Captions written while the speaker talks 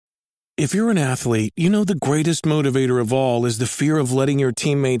If you're an athlete, you know the greatest motivator of all is the fear of letting your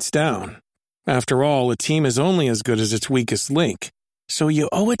teammates down. After all, a team is only as good as its weakest link. So you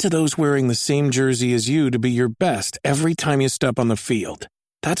owe it to those wearing the same jersey as you to be your best every time you step on the field.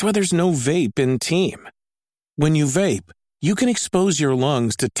 That's why there's no vape in team. When you vape, you can expose your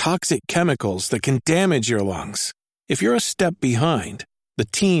lungs to toxic chemicals that can damage your lungs. If you're a step behind, the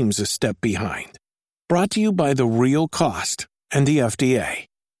team's a step behind. Brought to you by The Real Cost and the FDA.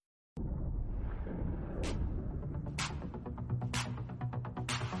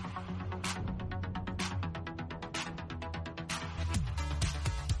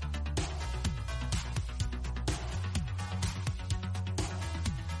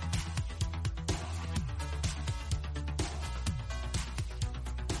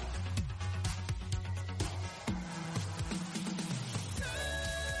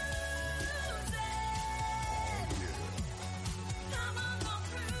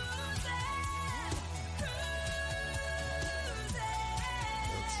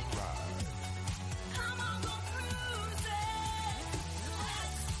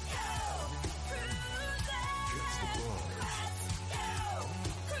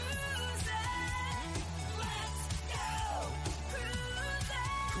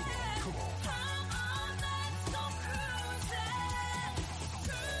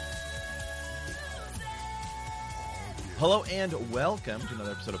 Hello and welcome to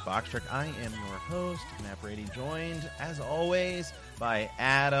another episode of Box Trek. I am your host, Matt Brady, joined, as always, by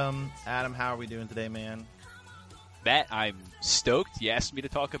Adam. Adam, how are we doing today, man? Matt, I'm stoked. You asked me to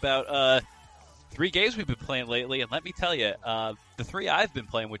talk about 3 games we've been playing lately, and let me tell you, the 3 I've been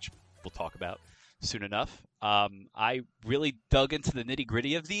playing, which we'll talk about soon enough, I really dug into the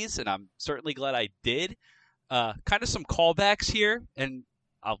nitty-gritty of these, and I'm certainly glad I did. Kind of some callbacks here, and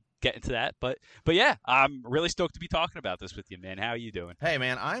I'll get into that, but yeah, I'm really stoked to be talking about this with you, man. How are you doing? Hey,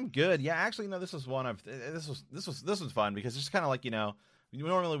 man, I'm good. Yeah, actually, no, this was one of this was fun because it's kind of like,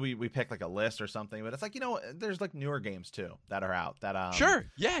 normally we pick like a list or something, but it's like, there's like newer games too that are out that sure,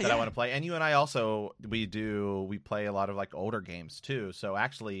 I want to play, and you and I also we play a lot of like older games too. So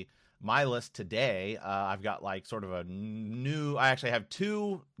actually, my list today, I've got like sort of I actually have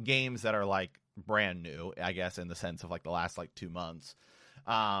 2 games that are like brand new, I guess, in the sense of like the last like 2 months.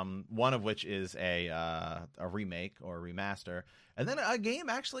 One of which is a remake or a remaster, and then a game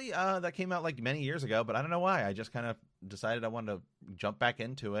actually that came out like many years ago, but I don't know why. I just kind of decided I wanted to jump back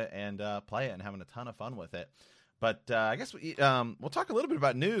into it and play it and having a ton of fun with it. But I guess we'll talk a little bit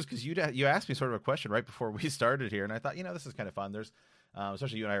about news because you asked me sort of a question right before we started here, and I thought this is kind of fun. There's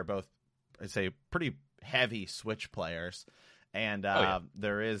especially you and I are both, I'd say, pretty heavy Switch players, and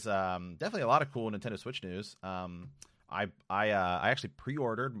there is definitely a lot of cool Nintendo Switch news. I actually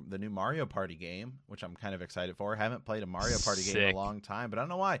pre-ordered the new Mario Party game, which I'm kind of excited for. I haven't played a Mario Party game in a long time, but I don't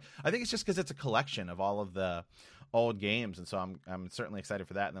know why. I think it's just because it's a collection of all of the old games, and so I'm certainly excited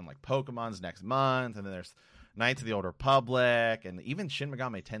for that. And then like Pokemon's next month, and then there's Knights of the Old Republic, and even Shin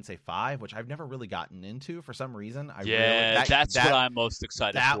Megami Tensei 5, which I've never really gotten into for some reason. That's what I'm most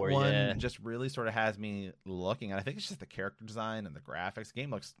excited for. That one just really sort of has me looking, and I think it's just the character design and the graphics. The game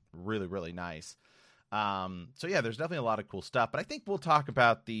looks really, really nice. So yeah, there's definitely a lot of cool stuff, but I think we'll talk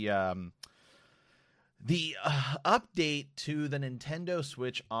about the update to the Nintendo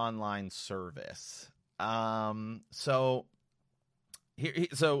Switch Online service. So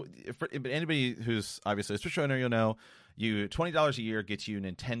for anybody who's obviously a Switch owner, you'll know $20 a year gets you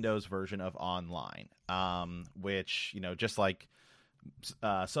Nintendo's version of online, which just like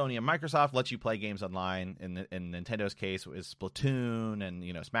Sony and Microsoft lets you play games online. In Nintendo's case, is Splatoon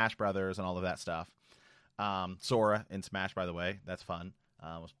and Smash Brothers and all of that stuff. Sora in Smash, by the way, that's fun.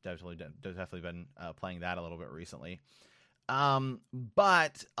 Definitely been playing that a little bit recently.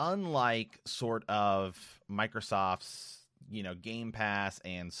 But unlike sort of Microsoft's Game Pass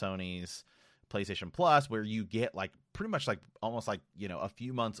and Sony's PlayStation Plus, where you get like pretty much like almost like a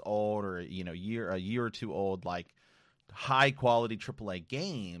few months old or a year or two old like high quality AAA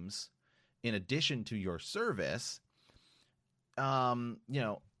games in addition to your service,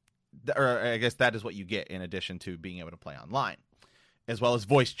 or I guess that is what you get in addition to being able to play online, as well as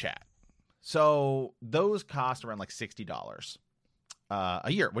voice chat. So those cost around like $60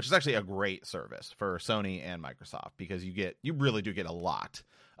 a year, which is actually a great service for Sony and Microsoft because you really do get a lot,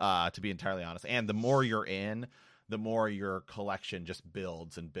 to be entirely honest. And the more you're in, the more your collection just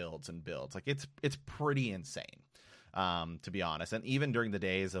builds and builds and builds. Like it's pretty insane. To be honest. And even during the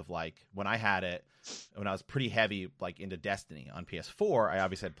days of like when I had it, when I was pretty heavy like into Destiny on PS4, I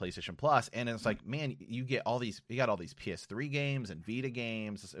obviously had PlayStation Plus, and it's like, man, you got all these PS3 games and Vita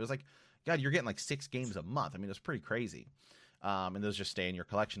games. It was like, God, you're getting like 6 games a month. I mean, it was pretty crazy. and those just stay in your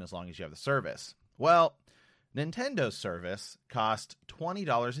collection as long as you have the service. Well, Nintendo's service cost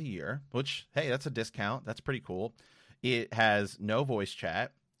 $20 a year, which, hey, that's a discount. That's pretty cool. It has no voice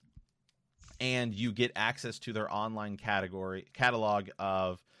chat, and you get access to their online catalog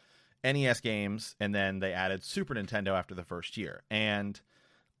of NES games, and then they added Super Nintendo after the first year. And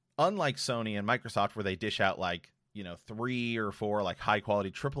unlike Sony and Microsoft, where they dish out 3 or 4 high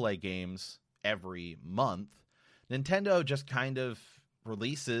quality AAA games every month, Nintendo just kind of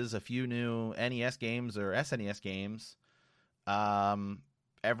releases a few new NES games or SNES games ever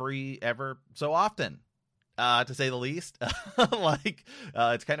so often, to say the least.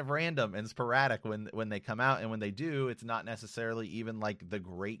 It's kind of random and sporadic when they come out, and when they do, it's not necessarily even the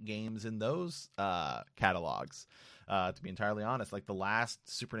great games in those catalogs. To be entirely honest, the last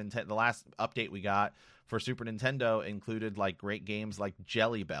update we got for Super Nintendo included great games like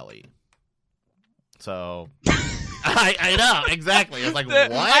Jelly Belly. So I know exactly. It's what?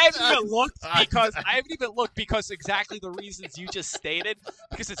 I haven't even looked because exactly the reasons you just stated.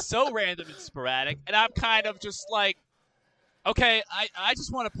 Because it's so random and sporadic, and I'm kind of just okay, I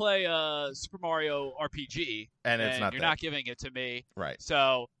just want to play Super Mario RPG, and it's not. You're not giving it to me, right?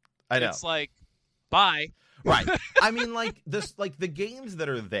 So I know. It's bye. Right. I mean, the games that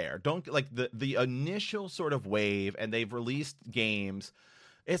are there don't the initial sort of wave, and they've released games.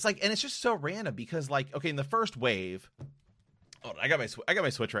 It's and it's just so random because okay, in the first wave, I got my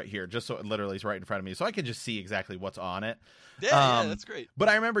Switch right here, just so it literally is right in front of me, so I can just see exactly what's on it. Yeah, that's great. But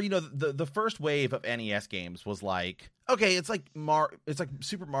I remember, the first wave of NES games was okay, it's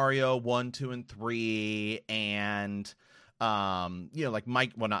Super Mario 1, 2, and 3, and Punch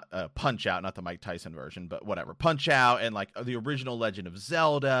Out, not the Mike Tyson version, but whatever, Punch Out, and the original Legend of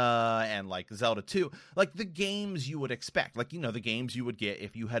Zelda, and Zelda 2, the games you would expect, the games you would get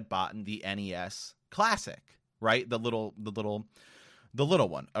if you had bought the NES Classic, right? The little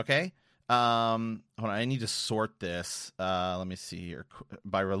one. Okay. Hold on, I need to sort this. Let me see here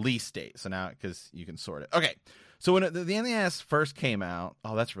by release date. So now, because you can sort it. Okay. So when the NES first came out,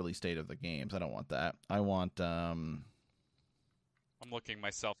 that's release date of the games. I don't want that. I want I'm looking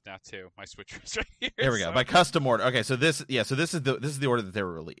myself now too. My Switch is right here. There we go. By custom order. Okay, so this is the order that they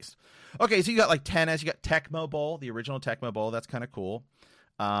were released. Okay, so you got tennis, you got Tecmo Bowl, the original Tecmo Bowl. That's kind of cool.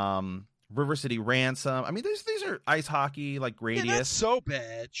 River City Ransom. I mean, these are ice hockey, Gradius. Yeah, that's so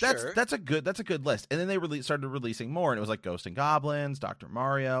bad. Sure. That's a good list. And then they started releasing more, and it was Ghosts and Goblins, Dr.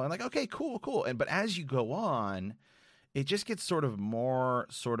 Mario, and okay, cool. But as you go on, it just gets sort of more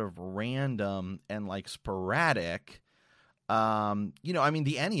sort of random and sporadic. The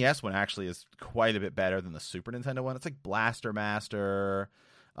NES one actually is quite a bit better than the Super Nintendo one. It's Blaster Master,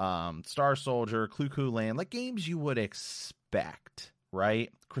 Star Soldier, Clue Clue Land, games you would expect,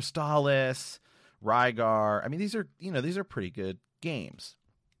 right? Crystalis, Rygar. I mean, these are pretty good games.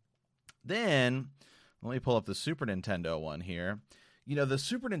 Then let me pull up the Super Nintendo one here. The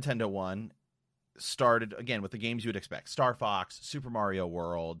Super Nintendo one started again with the games you would expect: Star Fox, Super Mario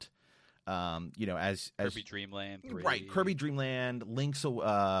World. As Kirby Dream Land 3. Right, Kirby Dream Land, A Link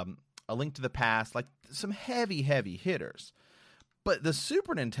to the Past, some heavy hitters. But the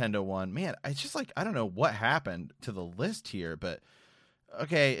Super Nintendo one, man, it's just I don't know what happened to the list here, but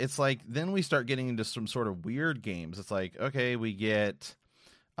okay, it's then we start getting into some sort of weird games. It's okay, we get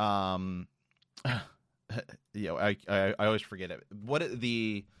I always forget it. What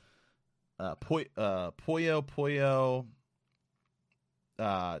the Puyo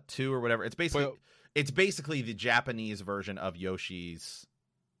 2 or whatever. It's basically the Japanese version of Tetris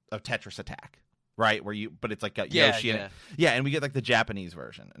Attack, right? But it's Yoshi in it. Yeah, and we get the Japanese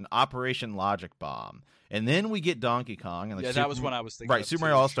version, an Operation Logic Bomb, and then we get Donkey Kong, and that was when I was thinking. Right, Super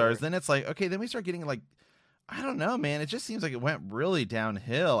Mario All Stars. Sure. Then it's okay. Then we start getting I don't know, man. It just seems it went really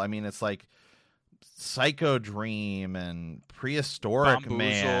downhill. I mean, it's Psycho Dream and Prehistoric Bamboozle,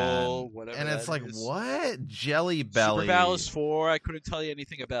 Man, whatever, and it's is. What? Jelly Belly, Super Valis 4. I couldn't tell you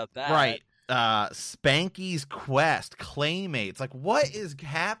anything about that. Right. Spanky's Quest, Claymates. What is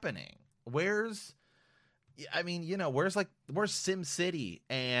happening? Where's SimCity?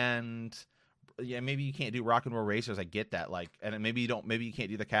 And maybe you can't do Rock and Roll Racers. I get that. And maybe you can't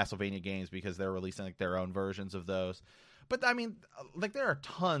do the Castlevania games because they're releasing their own versions of those. But I mean, there are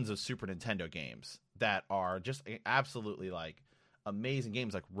tons of Super Nintendo games that are just absolutely amazing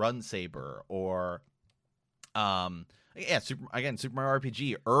games, Run Saber or Super Mario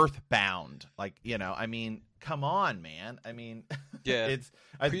RPG, Earthbound. I mean, come on, man. I mean, yeah,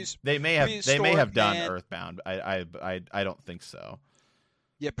 they may have done Earthbound. I don't think so.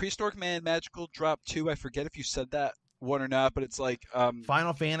 Yeah, Prehistoric Man, Magical Drop 2. I forget if you said that one or not, but it's like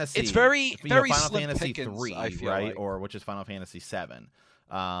Final Fantasy. It's very Final slim Fantasy pickings, 3, I feel right? like. Or which is Final Fantasy 7.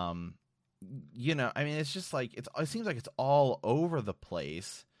 I mean, it's just like it seems like it's all over the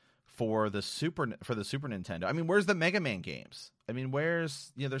place for the Super Nintendo. I mean, where's the Mega Man games? I mean,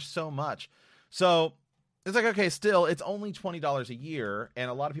 there's so much. So it's like, okay, still, it's only $20 a year, and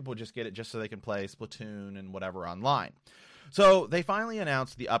a lot of people just get it just so they can play Splatoon and whatever online. So they finally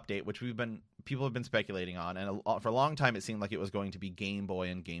announced the update, which people have been speculating on, and for a long time it seemed like it was going to be Game Boy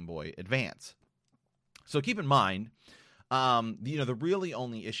and Game Boy Advance. So keep in mind, the really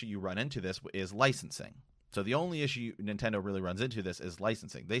only issue you run into this is licensing. So the only issue Nintendo really runs into this is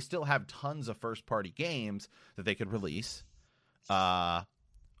licensing. They still have tons of first-party games that they could release on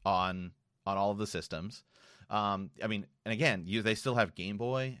all of the systems. I mean, and again, they still have Game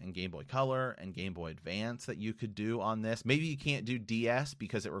Boy and Game Boy Color and Game Boy Advance that you could do on this. Maybe you can't do DS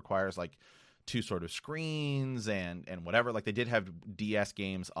because it requires like two sort of screens and whatever. Like they did have DS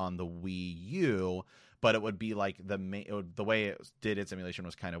games on the Wii U, but it would be like the way it did its emulation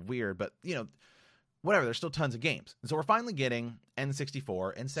was kind of weird. But whatever, there's still tons of games. And so we're finally getting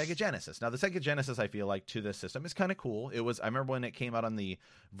N64 and Sega Genesis. Now, the Sega Genesis, I feel like, to this system is kind of cool. I remember when it came out on the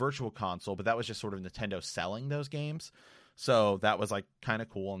Virtual Console, but that was just sort of Nintendo selling those games. So that was like kind of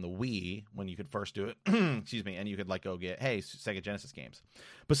cool on the Wii when you could first do it. Excuse me. And you could like go get, hey, Sega Genesis games.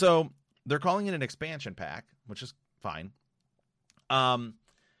 But so they're calling it an expansion pack, which is fine.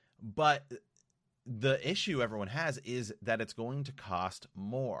 But the issue everyone has is that it's going to cost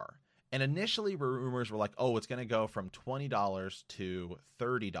more. And initially, rumors were like, oh, it's going to go from $20 to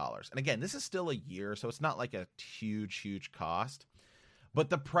 $30. And again, this is still a year, so it's not like a huge, huge cost. But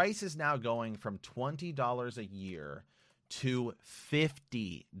the price is now going from $20 a year to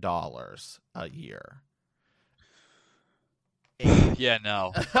 $50 a year. Yeah,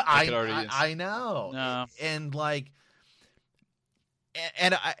 no. I know. No. And like...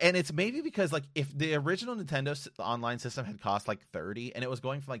 And it's maybe because like if the original Nintendo online system had cost like $30 and it was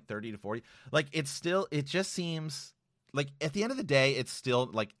going from like $30 to $40, like it just seems like at the end of the day it's still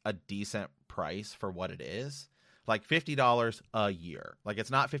like a decent price for what it is. Like $50 a year. Like it's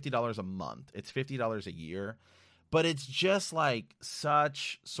not $50 a month. It's $50 a year. But it's just like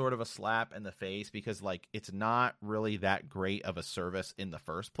such sort of a slap in the face because like it's not really that great of a service in the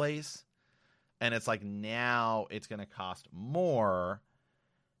first place. And it's like now it's going to cost more.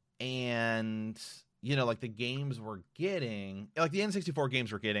 And, like the games we're getting, like the N64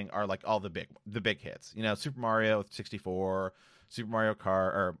 games we're getting are like all the big hits. Super Mario 64, Super Mario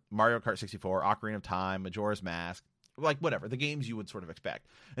Kart, or Mario Kart 64, Ocarina of Time, Majora's Mask, like whatever. The games you would sort of expect.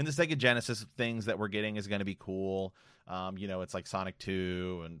 And the Sega Genesis things that we're getting is going to be cool. It's like Sonic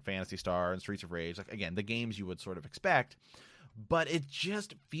 2 and Phantasy Star and Streets of Rage. Like, again, the games you would sort of expect. But it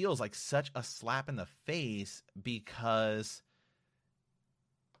just feels like such a slap in the face because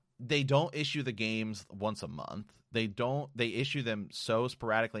they don't issue the games once a month. They issue them so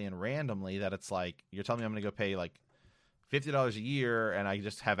sporadically and randomly that it's like, you're telling me I'm going to go pay like $50 a year and I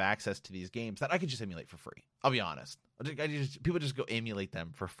just have access to these games that I could just emulate for free. I'll be honest. People just go emulate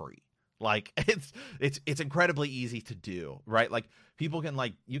them for free. Like it's incredibly easy to do, right? Like people can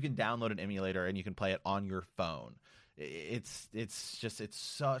you can download an emulator and you can play it on your phone. It's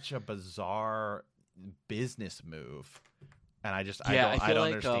such a bizarre business move, and I don't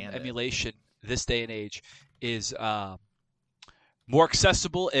understand emulation this day and age is more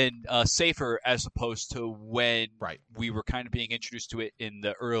accessible and safer as opposed to when we were kind of being introduced to it in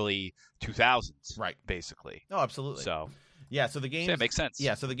the early 2000s, right? Basically. Oh, absolutely. So yeah, so the games that makes sense.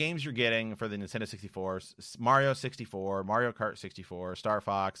 Yeah, so the games you're getting for the Nintendo 64, Mario 64, Mario Kart 64, Star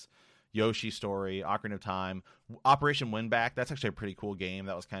Fox, Yoshi's Story, Ocarina of Time, Operation Winback. That's actually a pretty cool game.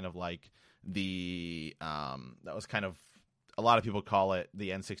 That was kind of like a lot of people call it the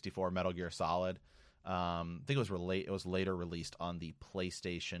N64 Metal Gear Solid. I think it was later released on the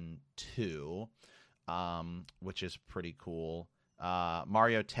PlayStation 2, which is pretty cool.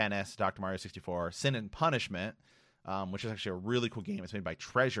 Mario Tennis, Dr. Mario 64, Sin and Punishment, which is actually a really cool game. It's made by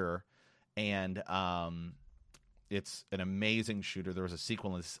Treasure, and it's an amazing shooter. There was a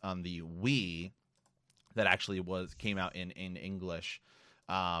sequel on the Wii that actually came out in English,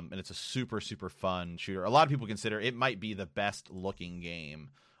 and it's a super, super fun shooter. A lot of people consider it might be the best looking game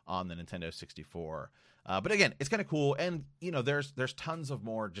on the Nintendo 64. But again, it's kind of cool, and there's tons of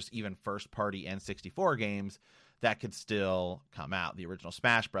more just even first party N64 games that could still come out. The original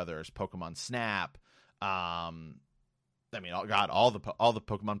Smash Brothers, Pokemon Snap. All the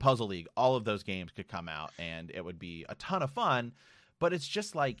Pokemon Puzzle League, all of those games could come out, and it would be a ton of fun. But it's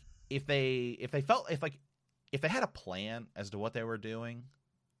just like if they had a plan as to what they were doing,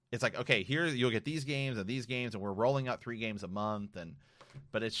 it's like, okay, here you'll get these games, and we're rolling out 3 games a month,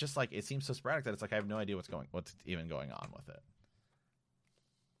 but it's just like, it seems so sporadic that it's like I have no idea what's even going on with it.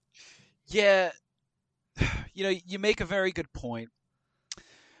 Yeah, you make a very good point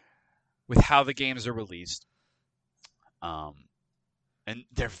with how the games are released. And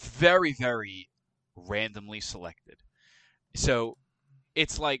they're very, very randomly selected. So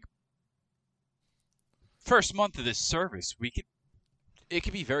it's like first month of this service, it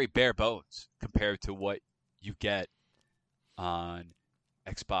could be very bare bones compared to what you get on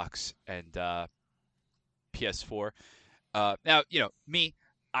Xbox and PS4. Now, me,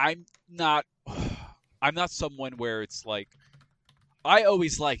 I'm not someone where it's like I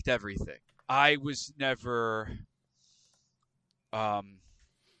always liked everything. I was never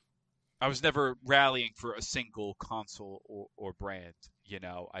rallying for a single console or brand.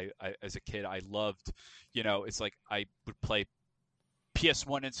 I as a kid, I loved, it's like I would play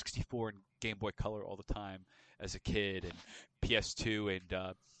PS1 and 64 and Game Boy Color all the time as a kid, and PS2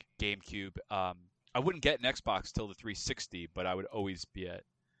 and GameCube. I wouldn't get an Xbox till the 360, but I would always be at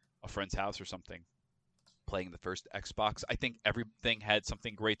a friend's house or something playing the first Xbox. I think everything had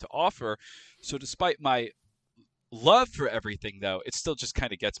something great to offer. So despite my love for everything, though, it still just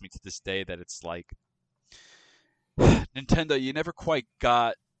kind of gets me to this day that it's like, Nintendo, you never quite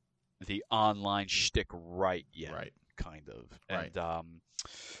got the online shtick right yet. Right. Kind of. Right. And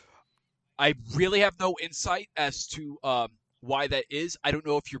I really have no insight as to why that is. I don't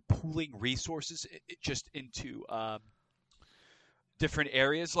know if you're pooling resources just into different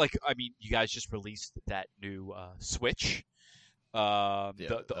areas. Like, I mean, you guys just released that new Switch, the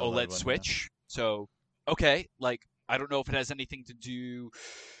OLED one, Switch. Yeah. So, okay, like, I don't know if it has anything to do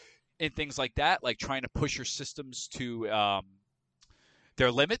in things like that, like trying to push your systems to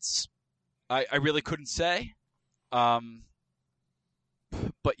their limits. I really couldn't say.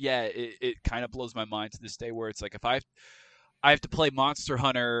 But yeah, it kind of blows my mind to this day where it's like if I have to play Monster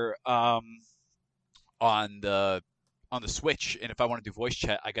Hunter on the Switch, and if I want to do voice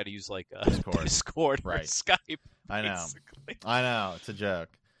chat, I got to use like Discord or Skype. I know. Basically. I know. It's a joke.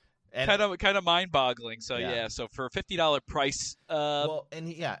 And kind of mind-boggling. So yeah. So for a $50 price, and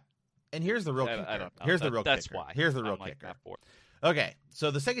here's the real kicker. I don't know. Here's the real that's kicker. Why. Here's the real I'm like kicker. Okay,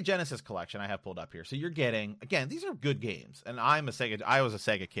 so the Sega Genesis collection I have pulled up here. So you're getting, again, these are good games, and I was a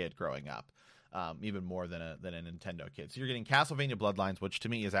Sega kid growing up, even more than a Nintendo kid. So you're getting Castlevania Bloodlines, which to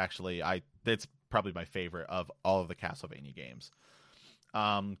me is actually it's probably my favorite of all of the Castlevania games.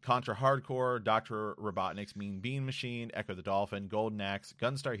 Contra Hardcore, Dr. Robotnik's Mean Bean Machine, Echo the Dolphin, Golden Axe,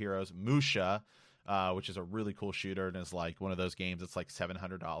 Gunstar Heroes, Musha, which is a really cool shooter and is like one of those games that's like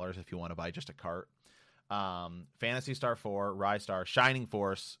 $700 if you want to buy just a cart. Phantasy Star 4, Rise Star, Shining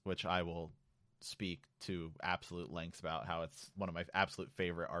Force, which I will speak to absolute lengths about how it's one of my absolute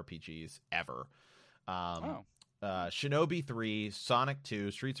favorite RPGs ever. Shinobi 3, Sonic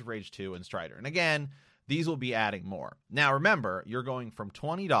 2, Streets of Rage 2, and Strider. And again, these will be adding more. Now, remember, you're going from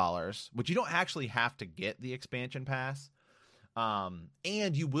 $20, which you don't actually have to get the expansion pass.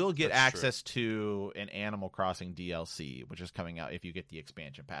 And you will get access to an Animal Crossing DLC, which is coming out if you get the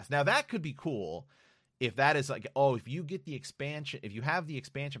expansion pass. Now, that could be cool. If that is like, if you get the expansion, if you have the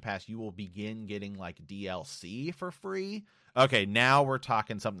expansion pass, you will begin getting like DLC for free. Okay, now we're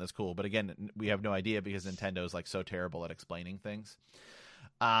talking something that's cool. But again, we have no idea because Nintendo is like so terrible at explaining things.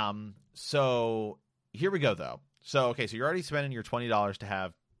 So here we go though. So you're already spending your $20 to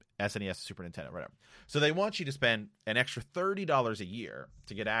have SNES, Super Nintendo, whatever. So they want you to spend an extra $30 a year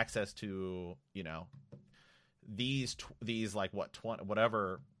to get access to, these like what 20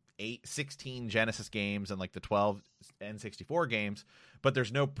 whatever. 16 Genesis games and like the 12 N64 games, but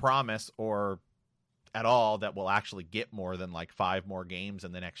there's no promise or at all that we'll actually get more than like 5 more games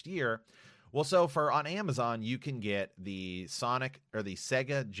in the next year. Well, so on Amazon, you can get the Sonic or the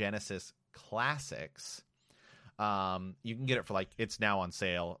Sega Genesis Classics. You can get it for like, it's now on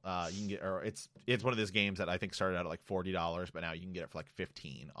sale. You can get, or it's one of those games that I think started out at like $40, but now you can get it for like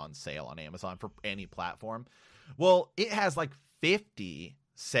 $15 on sale on Amazon for any platform. Well, it has like 50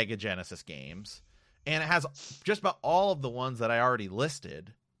 Sega Genesis games, and it has just about all of the ones that I already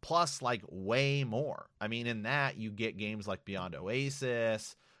listed, plus like way more. I mean, in that you get games like Beyond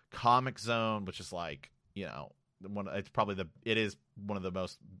Oasis, Comic Zone, which is like, it is one of the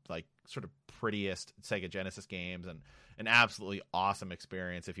most like sort of prettiest Sega Genesis games and an absolutely awesome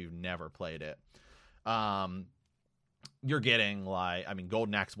experience if you've never played it. You're getting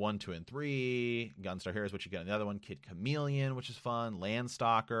Golden Axe 1, 2, and 3, Gunstar Heroes, which you get another one, Kid Chameleon, which is fun,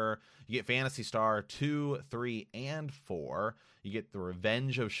 Landstalker. You get Phantasy Star 2, 3, and 4. You get The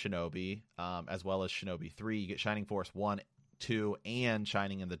Revenge of Shinobi, as well as Shinobi 3. You get Shining Force 1, 2 and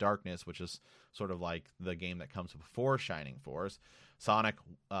Shining in the Darkness, which is sort of like the game that comes before Shining Force. Sonic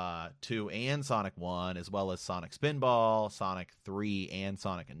 2 and Sonic 1, as well as Sonic Spinball, Sonic 3 and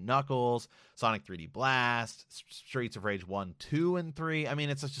Sonic and Knuckles, Sonic 3D Blast, Streets of Rage 1, 2, and 3. I mean,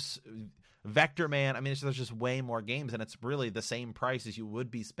 it's just Vector Man. I mean, there's just way more games, and it's really the same price as you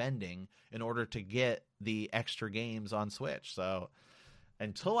would be spending in order to get the extra games on Switch. So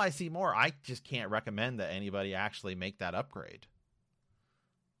until I see more, I just can't recommend that anybody actually make that upgrade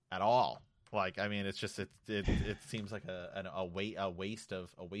at all. Like, I mean, it's just it seems like a waste of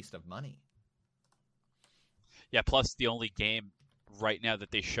money. Yeah. Plus, the only game right now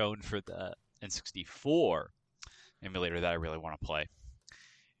that they've shown for the N64 emulator that I really want to play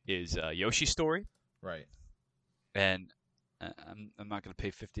is Yoshi Story. Right. And I'm not going to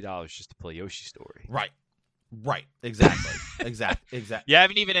pay $50 just to play Yoshi Story. Right. Exactly. Exactly. You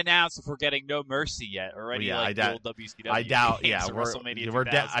haven't even announced if we're getting No Mercy yet, or any I like doubt. old WCW. I doubt. games Yeah, or WrestleMania we're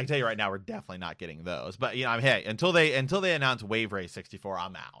 2000. I tell you right now, we're definitely not getting those. But hey, until they announce Wave Race 64,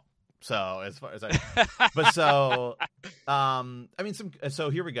 I'm out. So as far as but so, I mean, so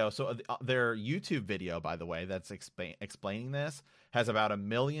here we go. So their YouTube video, by the way, that's explaining this, has about 1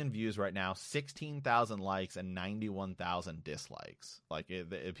 million views right now, 16,000 likes, and 91,000 dislikes. Like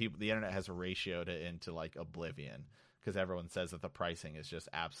the internet has ratioed it into like oblivion because everyone says that the pricing is just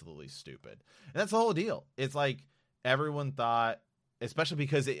absolutely stupid, and that's the whole deal. It's like everyone thought, especially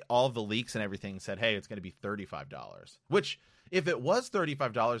because all of the leaks and everything said, hey, it's going to be $35, which if it was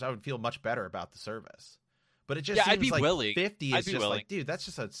 $35, I would feel much better about the service. But it just seems I'd be like willing. 50 is just willing. like, dude, that's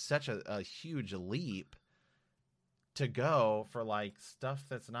just such a huge leap to go for like stuff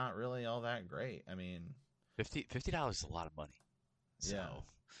that's not really all that great. I mean, $50 is a lot of money. So,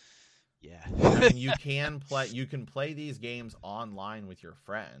 yeah. I mean, you can play these games online with your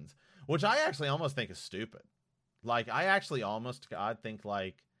friends, which I actually almost think is stupid. Like, I actually almost think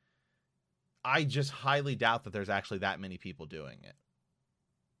like, I just highly doubt that there's actually that many people doing it.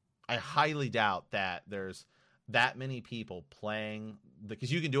 I highly doubt that there's that many people playing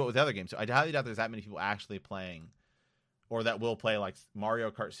because you can do it with other games. So I highly doubt there's that many people actually playing or that will play like Mario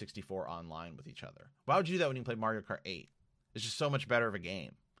Kart 64 online with each other. Why would you do that when you play Mario Kart 8? It's just so much better of a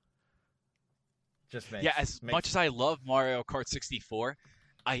game. As much as I love Mario Kart 64,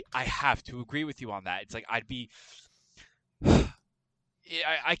 I have to agree with you on that. It's like I'd be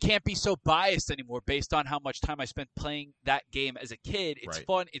I can't be so biased anymore based on how much time I spent playing that game as a kid. It's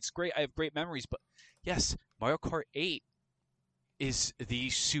fun. It's great. I have great memories. But yes, Mario Kart 8 is the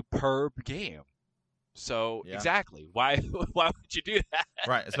superb game. So exactly. Why would you do that?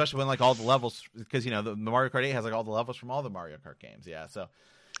 Right. Especially when like all the levels, because the Mario Kart 8 has like all the levels from all the Mario Kart games. Yeah. So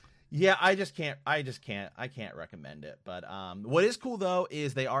yeah, I can't recommend it. But what is cool though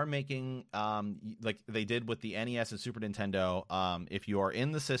is they are making like they did with the NES and Super Nintendo. If you are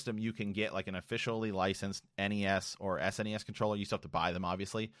in the system, you can get like an officially licensed NES or SNES controller. You still have to buy them,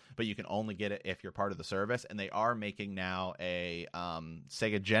 obviously, but you can only get it if you're part of the service. And they are making now a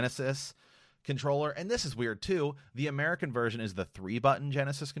Sega Genesis controller, and this is weird too. The American version is the 3-button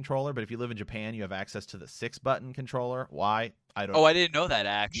Genesis controller, but if you live in Japan, you have access to the 6-button controller. Why? I don't. Oh, I didn't know that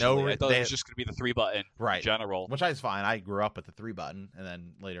actually. I thought it was just going to be the 3-button, right? In general, which is fine. I grew up with the 3-button, and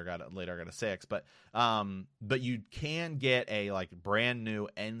then later got a 6. But you can get a like brand new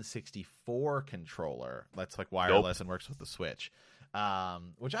N64 controller that's like wireless and works with the Switch.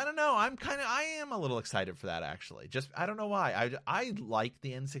 Which I don't know. I am a little excited for that actually. Just I don't know why. I like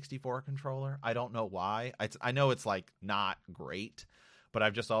the N64 controller. I don't know why. I know it's like not great, but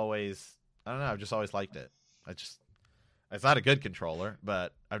I've just always liked it. It's not a good controller,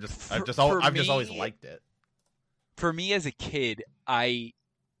 but I've just always liked it. For me as a kid, I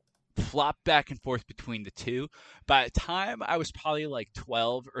flopped back and forth between the two. By the time I was probably like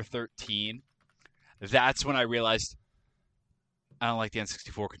 12 or 13, that's when I realized I don't like the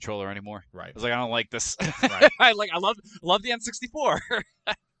N64 controller anymore. Right. I was like, I don't like this. Right. I love the N64.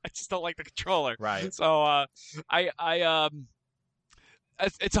 I just don't like the controller. Right. So I'm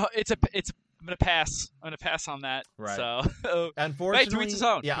gonna pass. I'm gonna pass on that. Right. So unfortunately, hey, to each his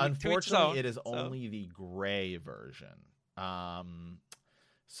own. Unfortunately, it is only the gray version.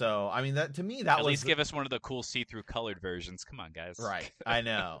 So I mean that to me that at least give us one of the cool see-through colored versions. Come on, guys. Right. I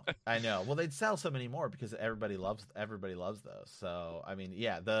know. Well, they'd sell so many more because everybody loves those. So I mean,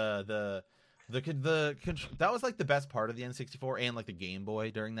 yeah, the that was like the best part of the N64 and like the Game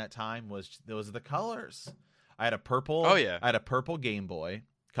Boy during that time was the colors. I had a purple. Oh yeah. I had a purple Game Boy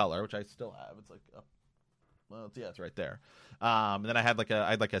color, which I still have. It's like it's right there. And then I had like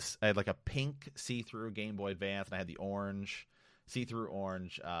a pink see-through Game Boy Advance, and I had the see-through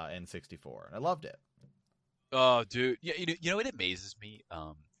orange N64, and I loved it. Oh, dude. Yeah, you know it amazes me.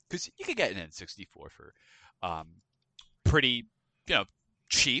 Because you could get an N64 for, um, pretty, you know,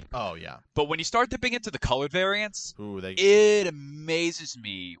 cheap. Oh yeah. But when you start dipping into the colored variants, Ooh, they. it amazes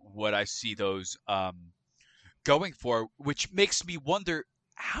me what I see those going for, which makes me wonder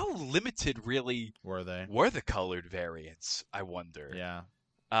how limited really Were they? were the colored variants. I wonder. Yeah.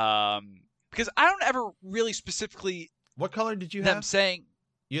 Because I don't ever really specifically What color did you them have? saying.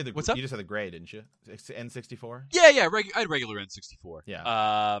 You had the. What's up? You just had the gray, didn't you? N64. Yeah, yeah. I had regular N64.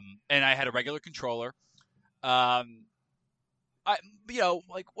 Yeah. And I had a regular controller. I,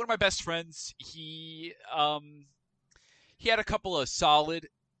 like one of my best friends, he had a couple of solid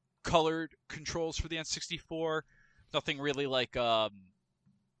colored controls for the N64. Nothing really like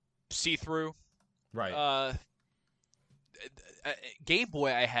see-through. Right. Game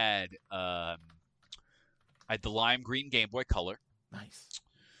Boy, I had the lime green Game Boy Color. Nice.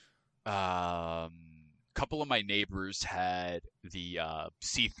 Couple of my neighbors had the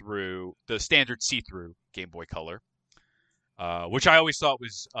the standard see-through Game Boy Color, which I always thought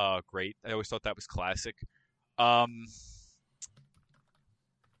was great. I always thought that was classic.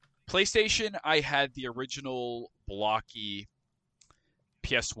 PlayStation, I had the original blocky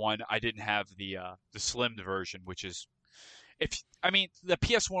PS1. I didn't have the slimmed version, which is the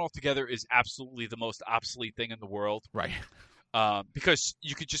PS1 altogether is absolutely the most obsolete thing in the world. Right. Because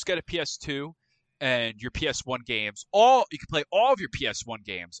you could just get a PS2 and your PS1 games, you can play all of your PS1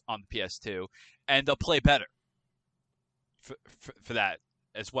 games on the PS2, and they'll play better for that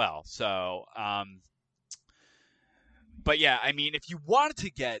as well. So, but yeah, I mean, if you wanted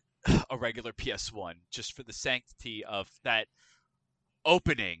to get a regular PS1 just for the sanctity of that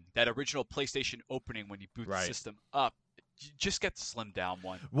opening, that original PlayStation opening when you boot the system up, just get the slimmed down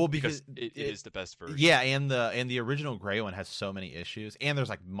one. Well, because it is the best version. Yeah, and the original gray one has so many issues, and there's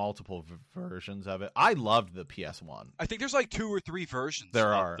like multiple versions of it. I loved the PS1. I think there's like 2 or 3 versions.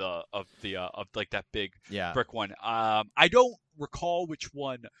 There are of like that big brick one. I don't recall which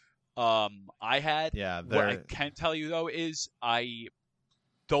one I had. Yeah, what I can tell you though is I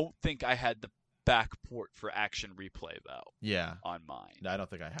don't think I had the back port for Action Replay though. Yeah, on mine. No, I don't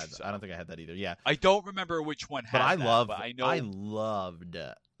think I had. I don't think I had that either. Yeah, I don't remember which one had. But I know I loved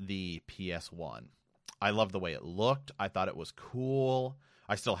the PS1. I loved the way it looked. I thought it was cool.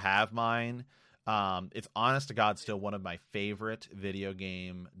 I still have mine. It's honest to God still one of my favorite video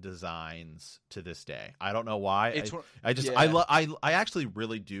game designs to this day. I don't know why. I actually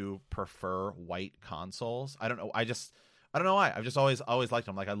really do prefer white consoles. I don't know. I don't know why. I've just always liked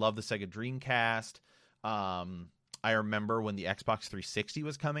them. Like I love the Sega Dreamcast. I remember when the Xbox 360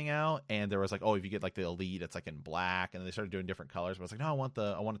 was coming out, and there was like, oh, if you get like the Elite, it's like in black, and they started doing different colors. But I was like, no, I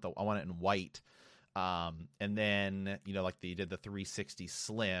want it in white. And then like they did the 360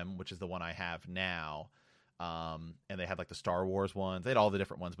 Slim, which is the one I have now. And they had like the Star Wars ones. They had all the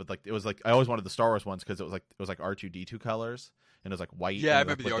different ones, but like it was like I always wanted the Star Wars ones because it was like R2-D2 colors, and it was like white. Yeah, and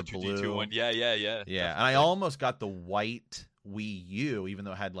I remember the R2-D2 one. Yeah. Definitely. And I almost got the white Wii U, even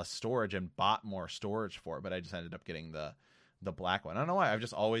though it had less storage, and bought more storage for it. But I just ended up getting the black one. I don't know why. I've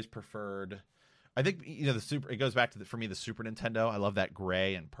just always preferred. I think it goes back to for me the Super Nintendo. I love that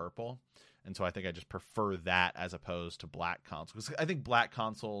gray and purple, and so I think I just prefer that as opposed to black consoles. Because I think black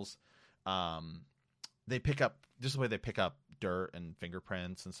consoles, they pick up just the way they pick up dirt and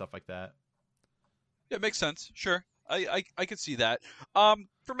fingerprints and stuff like that. Yeah, it makes sense. Sure. I could see that.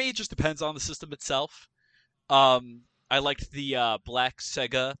 For me, it just depends on the system itself. I liked the black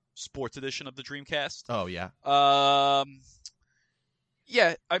Sega Sports Edition of the Dreamcast. Oh, yeah.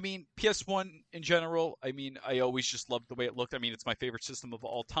 Yeah, I mean, PS1 in general, I mean, I always just loved the way it looked. I mean, it's my favorite system of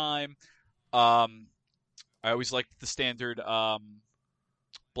all time. I always liked the standard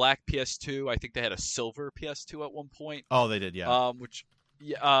black PS2. I think they had a silver PS2 at one point. Oh, they did, yeah.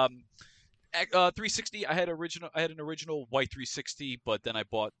 360. I had an original white 360, but then I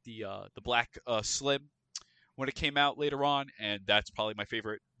bought the black Slim when it came out later on, and that's probably my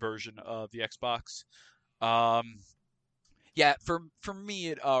favorite version of the Xbox. Yeah, for me,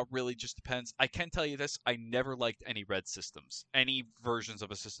 it really just depends. I can tell you this: I never liked any red systems, any versions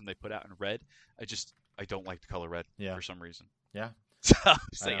of a system they put out in red. I don't like the color red for some reason. Yeah. So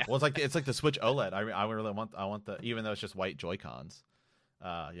yeah. Well, it's like the Switch OLED. I really want the, even though it's just white Joy-Cons.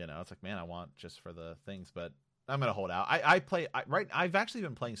 It's like, man, I want just for the things, but I'm gonna hold out. I've actually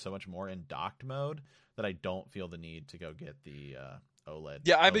been playing so much more in docked mode that I don't feel the need to go get the OLED.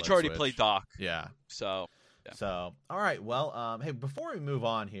 Yeah, I've been trying to Switch. play dock. Yeah. So. Yeah. So, all right. Well, hey, before we move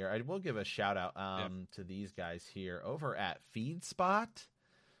on here, I will give a shout out to these guys here over at FeedSpot. It's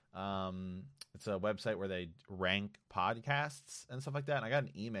a website where they rank podcasts and stuff like that. And I got an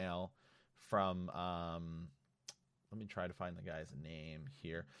email from let me try to find the guy's name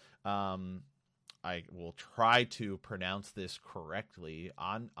here. I will try to pronounce this correctly.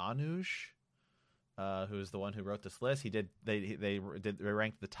 Anush, who is the one who wrote this list. They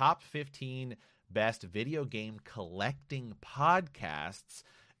ranked the top 15 best video game collecting podcasts,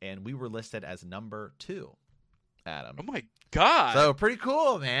 and we were listed as number 2. Adam. Oh my god! So pretty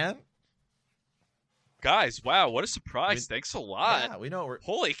cool, man. Guys, wow, what a surprise! Thanks a lot. Yeah, we know we're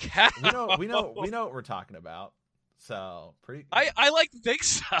holy cow. We know what we're talking about. So pretty. I like to think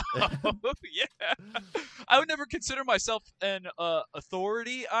so. Yeah, I would never consider myself an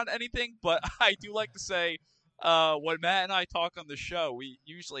authority on anything, but I do like to say when Matt and I talk on the show, we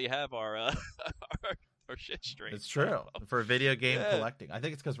usually have our our shit straight. It's true for video game collecting. I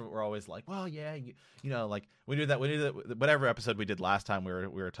think it's because we're always like, well, yeah, you know, like we do that. Whatever episode we did last time, we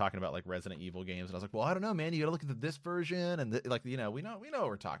were talking about like Resident Evil games, and I was like, well, I don't know, man. You got to look at this version, and like we know what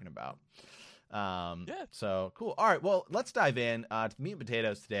we're talking about. So cool. All right, well, let's dive in to the meat and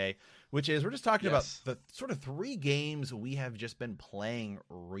potatoes today, which is we're just talking about the sort of 3 games we have just been playing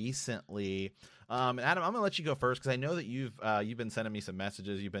recently. And Adam, I'm gonna let you go first because I know that you've been sending me some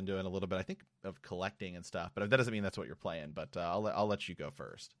messages. You've been doing a little bit, I think, of collecting and stuff, but that doesn't mean that's what you're playing. But I'll let you go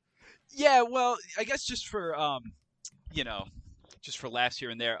first. Yeah, well, I guess just for just for laughs here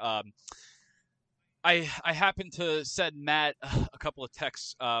and there. I happened to send Matt a couple of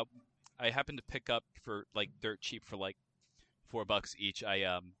texts. I happened to pick up for like dirt cheap for like $4 each.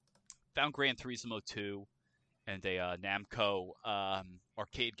 I found Gran Turismo 2 and a Namco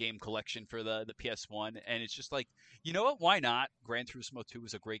arcade game collection for the PS1, and it's just like, you know what? Why not? Gran Turismo 2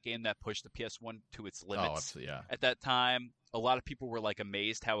 was a great game that pushed the PS1 to its limits. At that time. A lot of people were like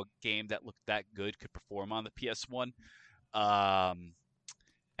amazed how a game that looked that good could perform on the PS1.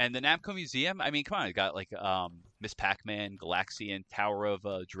 And the Namco Museum, I mean, come on, it got like Miss Pac-Man, Galaxian, Tower of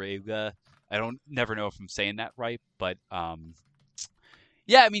Draga. I never know if I'm saying that right, but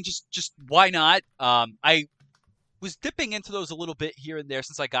yeah, I mean, just why not? I was dipping into those a little bit here and there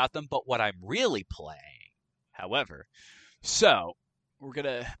since I got them, but what I'm really playing, however, so we're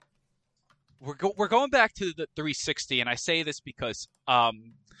going back to the 360, and I say this because I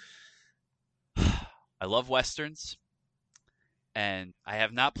love Westerns. And I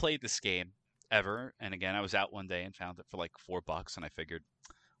have not played this game ever. And again, I was out one day and found it for like $4, and I figured,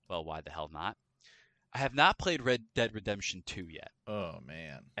 well, why the hell not? I have not played Red Dead Redemption 2 yet. Oh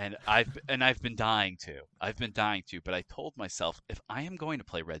man. And I've been dying to, but I told myself, if I am going to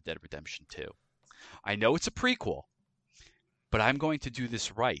play Red Dead Redemption 2, I know it's a prequel, but I'm going to do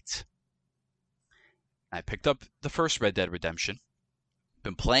this right. I picked up the first Red Dead Redemption.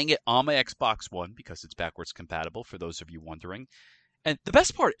 Been playing it on my Xbox One because it's backwards compatible, for those of you wondering. And the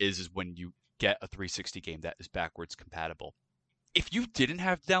best part is when you get a 360 game that is backwards compatible. If you didn't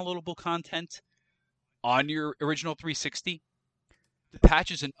have downloadable content on your original 360, the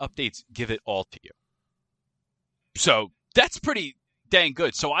patches and updates give it all to you. So that's pretty dang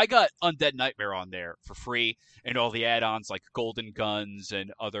good. So I got Undead Nightmare on there for free, and all the add-ons like Golden Guns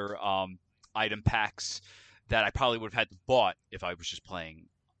and other item packs that I probably would have had to bought if I was just playing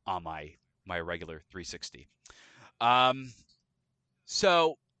on my regular 360.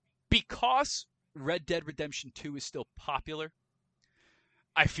 So because Red Dead Redemption 2 is still popular,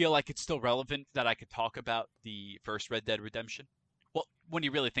 I feel like it's still relevant that I could talk about the first Red Dead Redemption. Well, when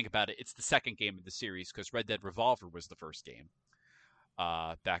you really think about it, it's the second game of the series because Red Dead Revolver was the first game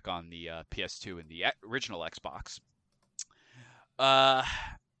back on the PS2 and the original Xbox. But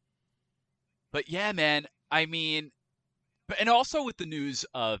yeah, man. I mean, and also with the news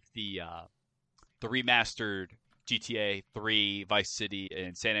of the remastered GTA 3, Vice City,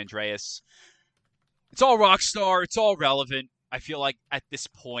 and San Andreas, it's all Rockstar. It's all relevant. I feel like at this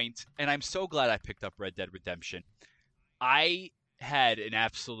point, and I'm so glad I picked up Red Dead Redemption. I had an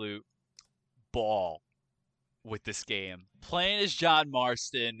absolute ball with this game, playing as John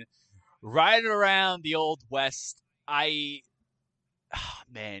Marston, riding around the Old West.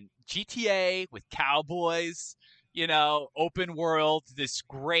 Man, GTA with cowboys, open world, this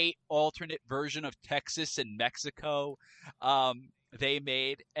great alternate version of Texas and Mexico they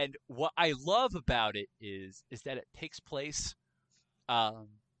made. And what I love about it is that it takes place in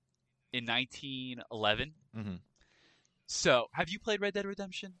 1911. Mm-hmm. So, have you played Red Dead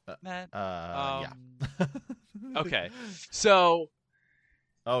Redemption, Matt? Yeah. Okay. So,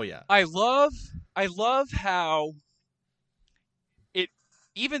 oh yeah. I love how it,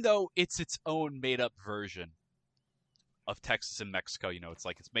 even though it's its own made-up version of Texas and Mexico, it's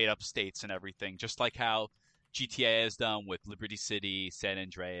like it's made-up states and everything, just like how GTA has done with Liberty City, San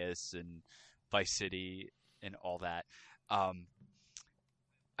Andreas, and Vice City, and all that.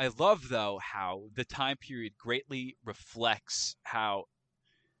 I love, though, how the time period greatly reflects how,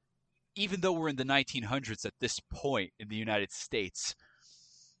 even though we're in the 1900s at this point in the United States,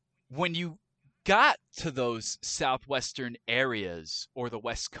 when you got to those southwestern areas or the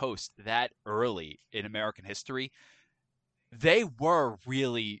West Coast that early in American history, they were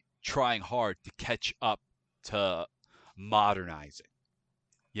really trying hard to catch up to modernizing.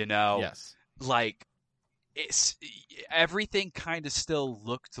 Yes. Like, it's everything kind of still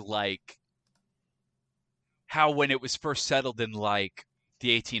looked like how when it was first settled in like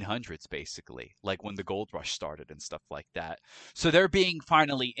the 1800s, basically, like when the gold rush started and stuff like that. So they're being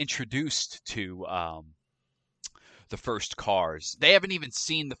finally introduced to the first cars. They haven't even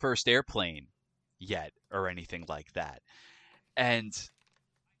seen the first airplane yet or anything like that. And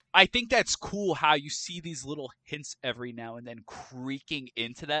I think that's cool how you see these little hints every now and then creaking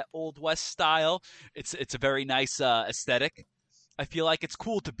into that Old West style. It's a very nice aesthetic. I feel like it's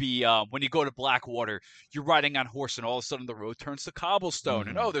cool to be, when you go to Blackwater, you're riding on horse and all of a sudden the road turns to cobblestone.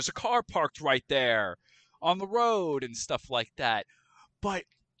 And, oh, there's a car parked right there on the road and stuff like that. But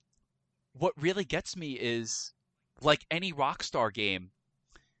what really gets me is, like any Rockstar game,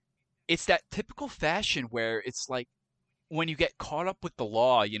 it's that typical fashion where it's like, when you get caught up with the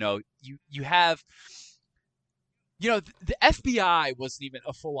law, you have, the FBI wasn't even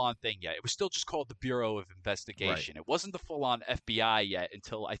a full-on thing yet. It was still just called the Bureau of Investigation. Right. It wasn't the full-on FBI yet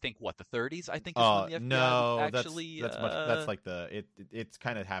until, I think, the 30s, I think, is when the FBI actually... that's like it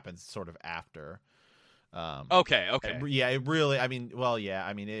kind of happens sort of after. Okay. Yeah, it really,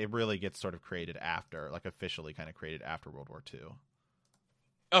 it really gets sort of created after, like officially kind of created after World War II.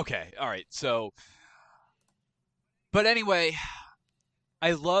 Okay, all right, so... But anyway,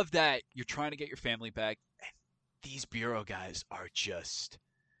 I love that you're trying to get your family back. And these Bureau guys are just,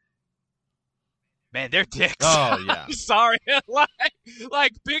 man, they're dicks. Oh yeah, I'm sorry,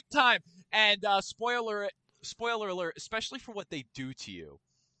 like big time. And spoiler alert, especially for what they do to you.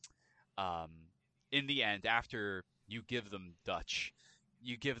 In the end, after you give them Dutch,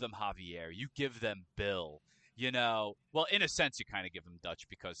 you give them Javier, you give them Bill. Well, in a sense, you kind of give them Dutch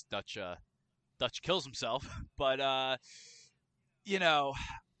because Dutch kills himself, but the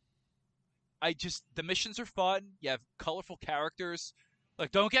missions are fun. You have colorful characters. Like,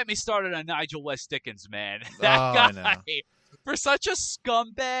 don't get me started on Nigel West Dickens, man. That guy, for such a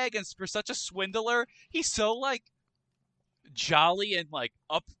scumbag and for such a swindler, he's so like jolly and like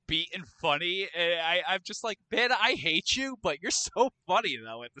upbeat and funny. And I'm just like, man, I hate you, but you're so funny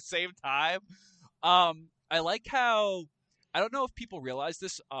though at the same time. I like how, I don't know if people realize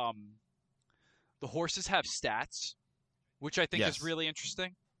this. The horses have stats, which I think is really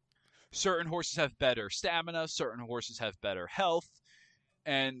interesting. Certain horses have better stamina, certain horses have better health,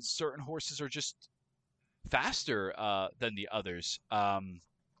 and certain horses are just faster than the others. I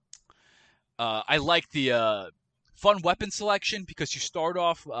like the fun weapon selection because you start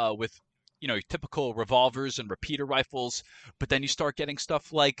off with your typical revolvers and repeater rifles, but then you start getting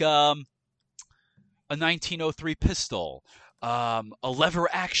stuff like a 1903 pistol, a lever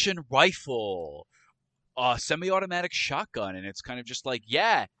action rifle, a semi-automatic shotgun, and it's kind of just like,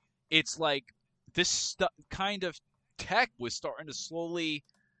 yeah, it's like this kind of tech was starting to slowly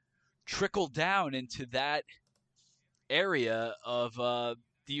trickle down into that area of the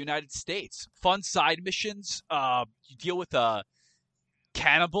United States. Fun side missions. You deal with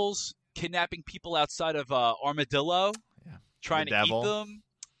cannibals kidnapping people outside of Armadillo, trying to eat them.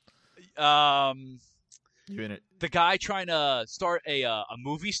 The guy trying to start a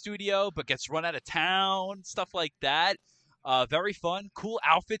movie studio but gets run out of town, stuff like that. Very fun, cool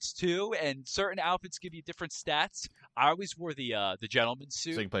outfits too, and certain outfits give you different stats. I always wore the gentleman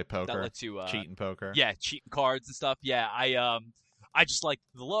suit. So you can play poker. That lets you cheat in poker. Yeah, cheating cards and stuff. Yeah, I just liked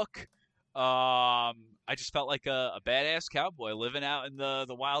the look. I just felt like a badass cowboy living out in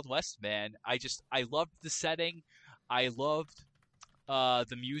the Wild West, man. I loved the setting. I loved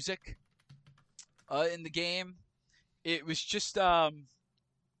the music in the game. It was just it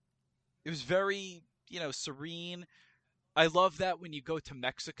was very, serene. I love that when you go to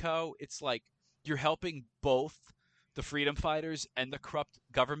Mexico, it's like you're helping both the freedom fighters and the corrupt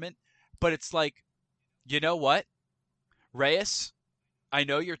government, but it's like, you know what, Reyes, I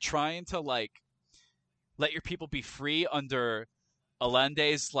know you're trying to like let your people be free under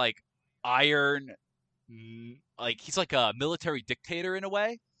Allende's like iron, like he's like a military dictator in a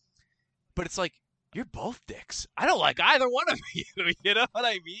way, but it's like, you're both dicks. I don't like either one of you. You know what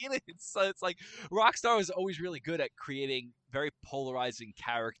I mean? It's like Rockstar was always really good at creating very polarizing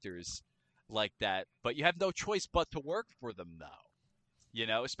characters like that, but you have no choice but to work for them,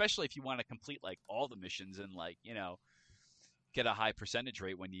 though. Especially if you want to complete like all the missions and like get a high percentage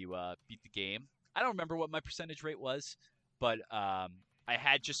rate when you beat the game. I don't remember what my percentage rate was, but I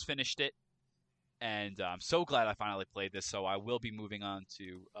had just finished it, and I'm so glad I finally played this. So I will be moving on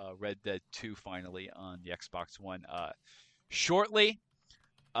to Red Dead 2 finally on the Xbox One shortly.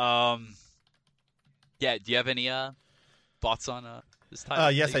 Yeah, do you have any thoughts on this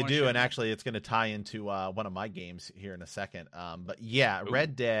title? Yes, I do, and actually, it's going to tie into one of my games here in a second. But yeah, Ooh.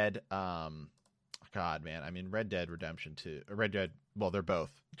 Red Dead. God, man, I mean, Red Dead Redemption 2, Red Dead. Well, they're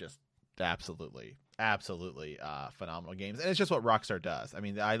both just absolutely phenomenal games, and it's just what Rockstar does. I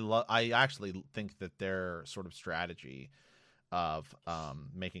mean, I actually think that their sort of strategy of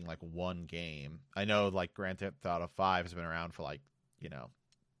making like one game. I know like Grand Theft Auto 5 has been around for like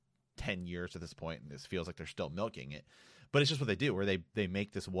 10 years at this point, and this feels like they're still milking it. But it's just what they do, where they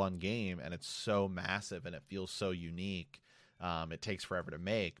make this one game, and it's so massive, and it feels so unique. It takes forever to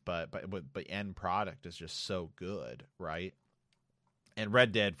make, but end product is just so good, right? And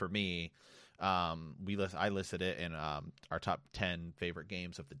Red Dead for me, I listed it in our top 10 favorite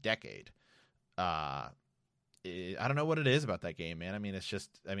games of the decade. I don't know what it is about that game, man. I mean, it's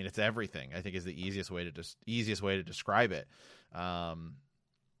everything. I think is the easiest way to describe it.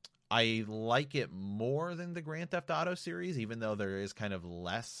 I like it more than the Grand Theft Auto series, even though there is kind of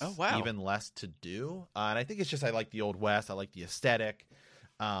less, even less to do. And I think it's just I like the Old West. I like the aesthetic.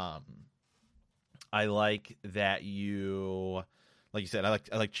 I like that like you said, I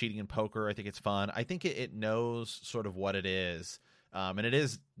like cheating in poker. I think it's fun. I think it knows sort of what it is, and it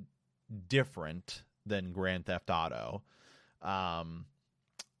is different than Grand Theft Auto.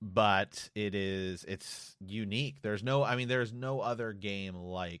 But it's unique. There's no other game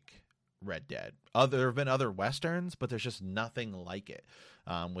like Red Dead. There have been other Westerns, but there's just nothing like it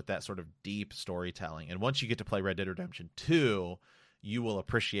with that sort of deep storytelling. And once you get to play Red Dead Redemption 2, you will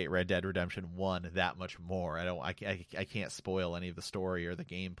appreciate Red Dead Redemption 1 that much more. I can't spoil any of the story or the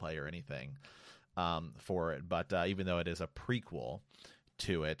gameplay or anything for it. But even though it is a prequel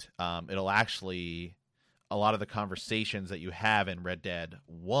to it, it'll actually... A lot of the conversations that you have in Red Dead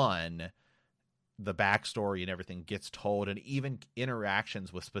 1, the backstory and everything gets told, and even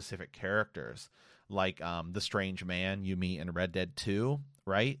interactions with specific characters, like the strange man you meet in Red Dead 2,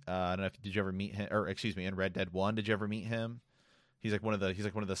 right? I don't know did you ever meet him, or excuse me, in Red Dead 1, did you ever meet him? He's like one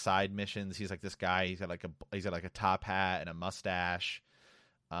of the side missions. He's like this guy. He's got like a top hat and a mustache.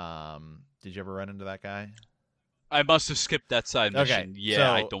 Did you ever run into that guy? I must have skipped that side mission. Okay. Yeah, so,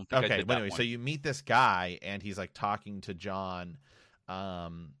 I don't think I did but that anyway, one. so you meet this guy, and he's like talking to John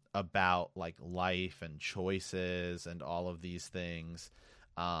about like life and choices and all of these things.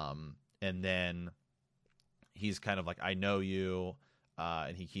 And then he's kind of like, I know you,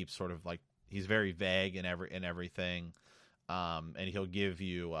 and he keeps sort of like, he's very vague in everything. And he gives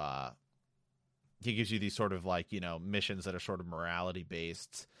you these sort of like, missions that are sort of morality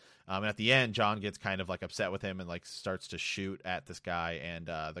based. And at the end, John gets kind of like upset with him and like starts to shoot at this guy, and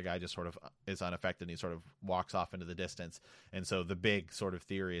the guy just sort of is unaffected, and he sort of walks off into the distance. And so the big sort of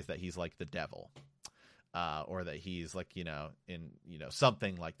theory is that he's like the devil, or that he's like,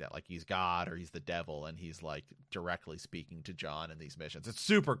 something like that, like he's God or he's the devil, and he's like directly speaking to John in these missions. It's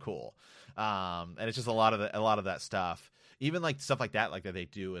super cool. And it's just a lot of that stuff. Even like stuff like that they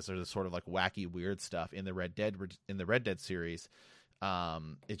do is there's sort of like wacky, weird stuff in the Red Dead series.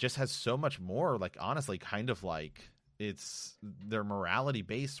 It just has so much more, like, honestly, kind of like it's their morality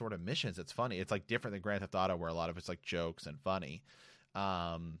based sort of missions. It's funny. It's like different than Grand Theft Auto, where a lot of it's like jokes and funny.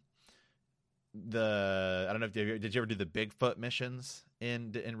 I don't know if did you ever do the Bigfoot missions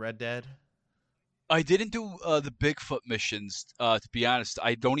in Red Dead? I didn't do the Bigfoot missions. To be honest,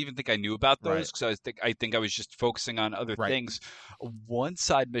 I don't even think I knew about those, because I think I was just focusing on other things. One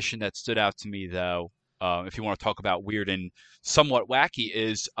side mission that stood out to me, though, if you want to talk about weird and somewhat wacky,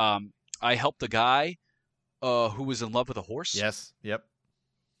 is I helped a guy who was in love with a horse. Yes. Yep.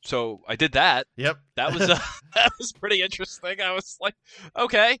 So I did that. Yep. That was that was pretty interesting. I was like,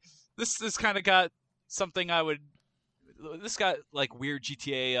 okay, this kind of got something I would. This got like weird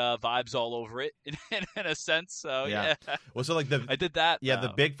GTA vibes all over it in a sense. So yeah. Well, so like I did that. Yeah, the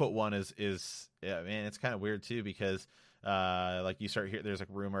Bigfoot one is yeah, man, it's kind of weird too, because like you start hearing, there's like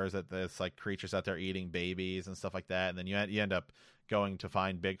rumors that there's like creatures out there eating babies and stuff like that, and then you end up going to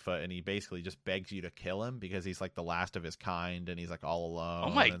find Bigfoot, and he basically just begs you to kill him because he's like the last of his kind, and he's like all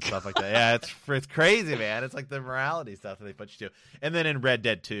alone and stuff like that. Yeah, it's crazy, man. It's like the morality stuff that they put you to. And then in Red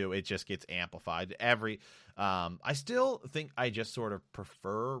Dead 2, it just gets amplified. I still think I just sort of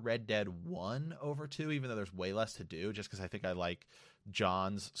prefer Red Dead 1 over 2, even though there's way less to do, just because I think I like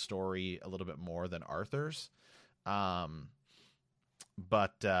John's story a little bit more than Arthur's. But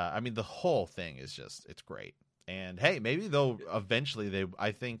I mean, the whole thing is just, it's great. And hey, maybe they'll eventually.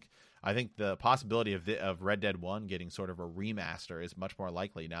 I think the possibility of Red Dead 1 getting sort of a remaster is much more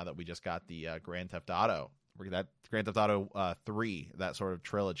likely now that we just got the Grand Theft Auto 3, that sort of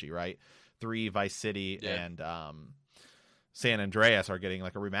trilogy, right? 3, Vice City, and San Andreas are getting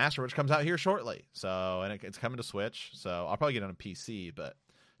like a remaster, which comes out here shortly. So, and it's coming to Switch. So I'll probably get it on a PC, but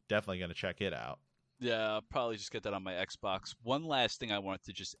definitely going to check it out. Yeah, I'll probably just get that on my Xbox. One last thing I wanted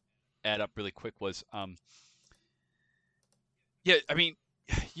to just add up really quick was,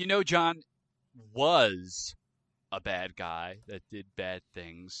 John was a bad guy that did bad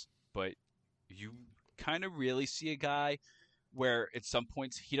things, but you kind of really see a guy where at some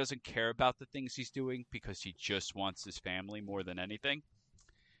points he doesn't care about the things he's doing because he just wants his family more than anything.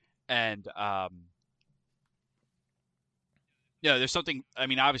 And there's something,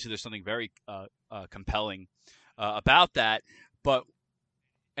 obviously there's something very compelling about that,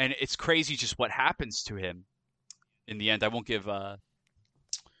 and it's crazy just what happens to him in the end. I won't give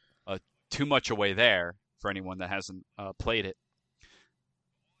too much away there for anyone that hasn't played it.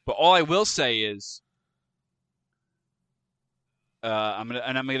 But all I will say is, I'm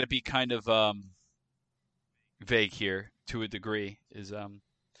gonna be kind of vague here to a degree. Is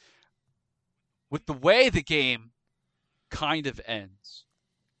with the way the game kind of ends,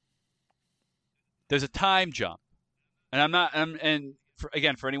 there's a time jump, and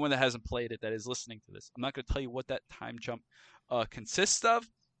for anyone that hasn't played it that is listening to this, I'm not going to tell you what that time jump consists of,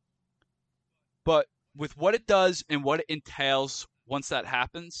 but with what it does and what it entails once that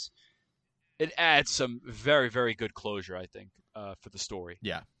happens, it adds some very, very good closure, I think, for the story.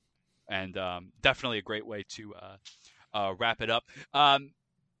 Yeah. And definitely a great way to wrap it up.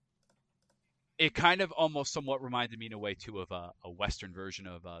 It kind of almost somewhat reminded me in a way, too, of a Western version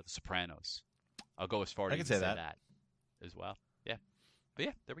of The Sopranos. I'll go as far as to say that as well. Yeah. But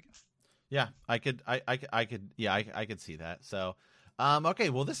yeah, there we go. Yeah, I could see that. So, okay,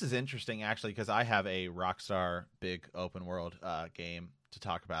 well, this is interesting, actually, because I have a Rockstar big open world game to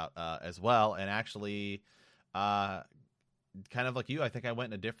talk about as well. And actually, kind of like you, I think I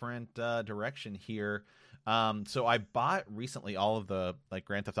went in a different direction here. So I bought recently all of the like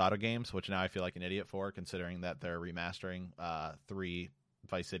Grand Theft Auto games, which now I feel like an idiot for, considering that they're remastering 3,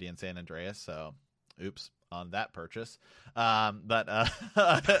 Vice City and San Andreas. So, oops on that purchase. But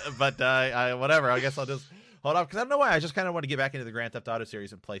whatever. I guess I'll just hold off because I don't know why. I just kind of want to get back into the Grand Theft Auto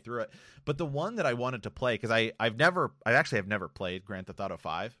series and play through it. But the one that I wanted to play, because I actually have never played Grand Theft Auto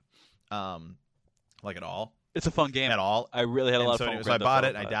 5, like at all. It's a fun game at all. I really had a lot of fun with So I bought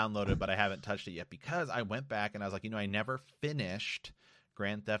it and I downloaded it, but I haven't touched it yet because I went back and I was like, I never finished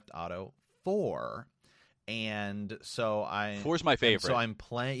Grand Theft Auto 4. And so 4's my favorite. So I'm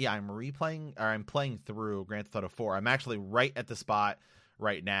playing. Yeah, I'm playing through Grand Theft Auto 4. I'm actually right at the spot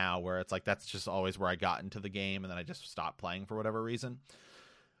right now where it's like that's just always where I got into the game, and then I just stopped playing for whatever reason.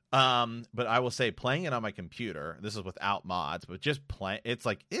 But I will say, playing it on my computer, this is without mods, but just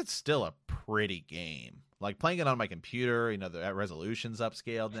it's still a pretty game. Like playing it on my computer, the resolution's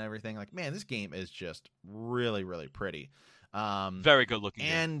upscaled and everything. Like, man, this game is just really, really pretty. Very good looking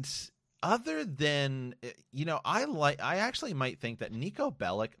game. And other than, I actually might think that Nico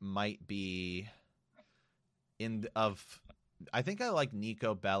Bellic might be I think I like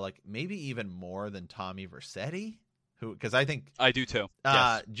Nico Bellic maybe even more than Tommy Vercetti, because I think I do too.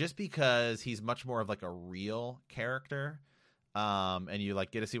 Yes. Just because he's much more of like a real character. And you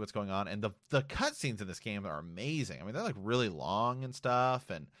like get to see what's going on, and the cutscenes in this game are amazing. I mean, they're like really long and stuff,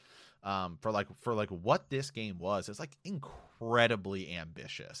 and for what this game was, it's like incredibly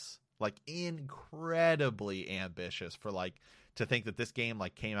ambitious. Like incredibly ambitious for like to think that this game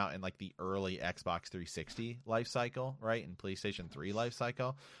like came out in like the early Xbox 360 life cycle, right? And PlayStation 3 life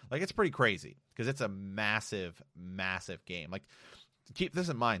cycle. Like it's pretty crazy because it's a massive, massive game. Like keep this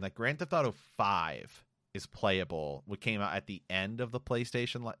in mind, like Grand Theft Auto 5 is playable. What came out at the end of the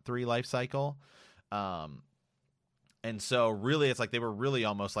PlayStation 3 life cycle. And so really it's like they were really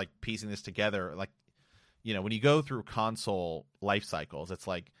almost like piecing this together. Like, when you go through console life cycles, it's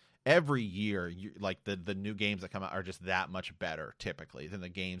like every year, like the new games that come out are just that much better typically than the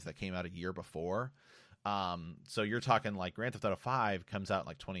games that came out a year before. So you're talking like Grand Theft Auto 5 comes out in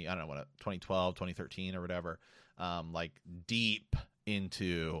like 2012, 2013 or whatever, like deep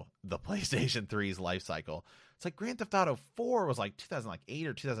into the PlayStation 3's life cycle. It's like Grand Theft Auto 4 was like 2008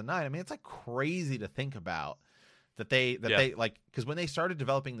 or 2009. I mean, it's like crazy to think about that they like, because when they started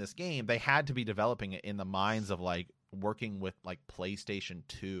developing this game, they had to be developing it in the minds of like working with like PlayStation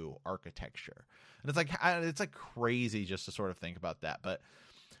 2 architecture. And it's like crazy just to sort of think about that. But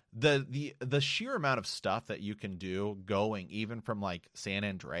the sheer amount of stuff that you can do going even from like San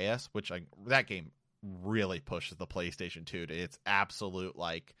Andreas, which that game really pushes the PlayStation 2 to its absolute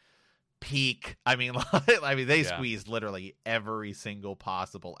like peak. I mean, they squeezed literally every single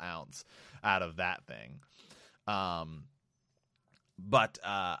possible ounce out of that thing. But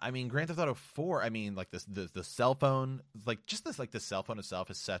I mean, Grand Theft Auto 4, I mean, like the cell phone, like just this, like the cell phone itself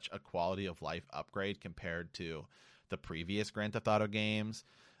is such a quality of life upgrade compared to the previous Grand Theft Auto games.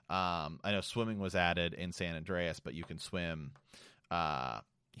 I know swimming was added in San Andreas, but you can swim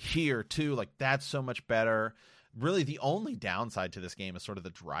here too. Like that's so much better. Really, the only downside to this game is sort of the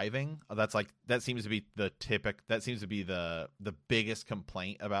driving. That seems to be the biggest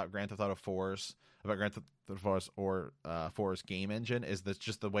complaint about Grand Theft Auto 4's or 4's game engine is that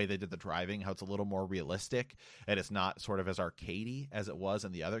just the way they did the driving, how it's a little more realistic and it's not sort of as arcadey as it was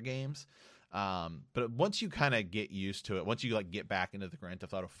in the other games. But once you kind of get used to it, once you like get back into the Grand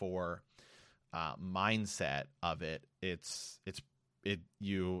Theft Auto 4 mindset of it,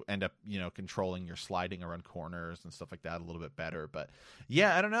 you end up, controlling your sliding around corners and stuff like that a little bit better. But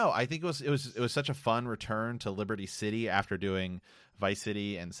yeah, I don't know. I think it was such a fun return to Liberty City after doing Vice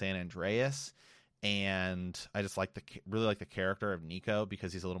City and San Andreas. And I just really like the character of Nico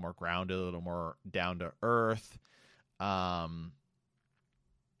because he's a little more grounded, a little more down to earth.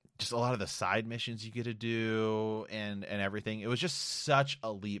 Just a lot of the side missions you get to do and everything. It was just such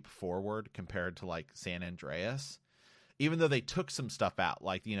a leap forward compared to like San Andreas. Even though they took some stuff out,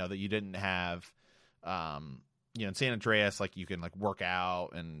 like, that you didn't have, in San Andreas, like you can like work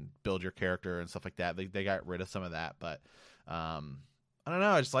out and build your character and stuff like that. They got rid of some of that, but I don't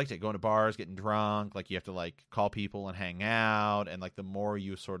know. I just liked it. Going to bars, getting drunk. Like you have to like call people and hang out. And like the more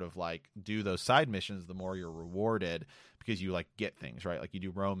you sort of like do those side missions, the more you're rewarded because you like get things, right? Like you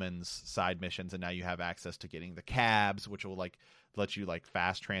do Roman's side missions and now you have access to getting the cabs, which will like let you like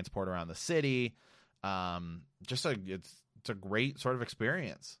fast transport around the city. It's a great sort of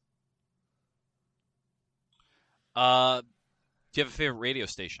experience. Do you have a favorite radio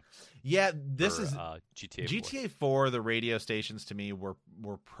station? Yeah, this is GTA 4. GTA 4. The radio stations to me were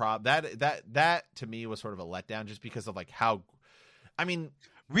that to me was sort of a letdown just because of like how, I mean,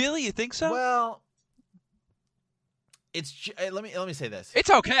 really, you think so? Well, let me say this. It's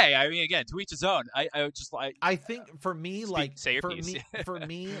okay. I mean, again, to each his own. I think for me, for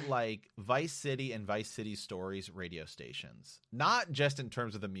me, like Vice City and Vice City Stories radio stations, not just in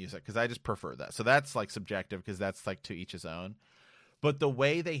terms of the music, because I just prefer that. So that's like subjective because that's like to each his own. But the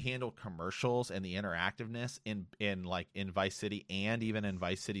way they handle commercials and the interactiveness in Vice City and even in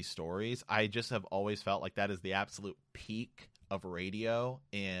Vice City Stories, I just have always felt like that is the absolute peak of radio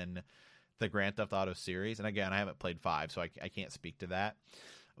in the Grand Theft Auto series. And again, I haven't played 5, so I can't speak to that.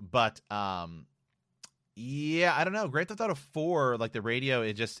 But yeah, I don't know. Grand Theft Auto 4, like the radio,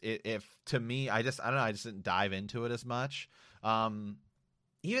 if to me, I don't know. I just didn't dive into it as much.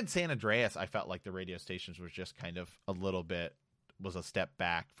 Even San Andreas, I felt like the radio stations was just kind of was a step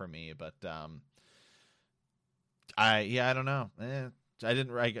back for me. But I don't know. I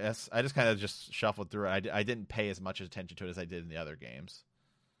guess I just kind of just shuffled through it. I didn't pay as much attention to it as I did in the other games.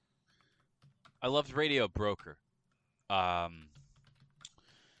 I loved Radio Broker,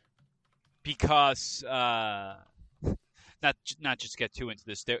 because not just get too into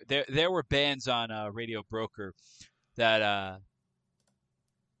this. There were bands on Radio Broker that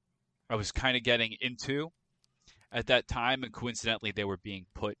I was kind of getting into at that time, and coincidentally, they were being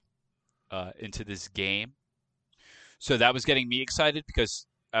put into this game. So that was getting me excited because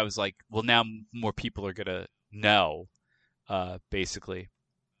I was like, well, now more people are gonna know, basically.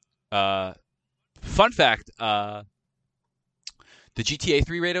 Fun fact, the GTA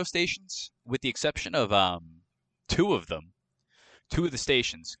 3 radio stations, with the exception of two of the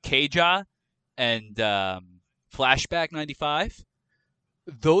stations, Kja and Flashback 95,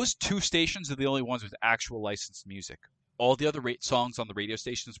 those two stations are the only ones with actual licensed music. All the other songs on the radio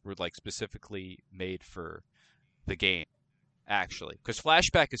stations were like specifically made for the game, actually. Because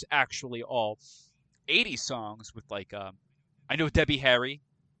Flashback is actually all 80s songs with like, I know Debbie Harry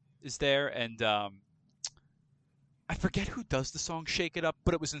is there, and I forget who does the song Shake It Up,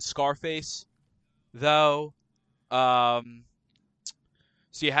 but it was in Scarface, though. So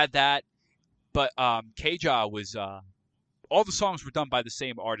you had that, but Kja was, all the songs were done by the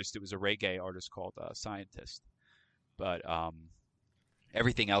same artist. It was a reggae artist called Scientist, but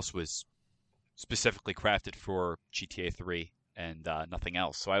everything else was specifically crafted for GTA 3 and nothing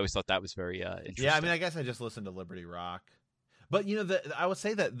else. So I always thought that was very interesting. Yeah, I mean, I guess I just listened to Liberty Rock. But, I would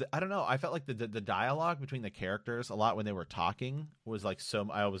say that, I don't know, I felt like the dialogue between the characters a lot when they were talking was like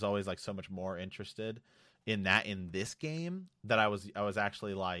I was always like so much more interested in that in this game that I was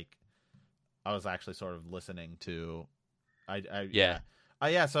actually sort of listening to.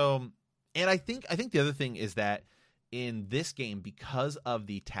 So And I think the other thing is that in this game, because of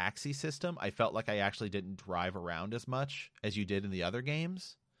the taxi system, I felt like I actually didn't drive around as much as you did in the other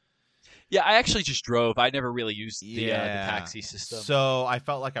games. Yeah, I actually just drove. I never really used the taxi system. So I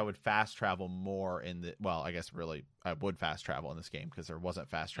felt like I would fast travel more in the. Well, I guess really I would fast travel in this game because there wasn't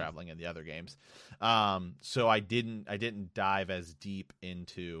fast traveling in the other games. So I didn't dive as deep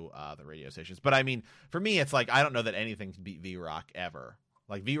into the radio stations. But I mean, for me, it's like I don't know that anything can beat V-Rock ever.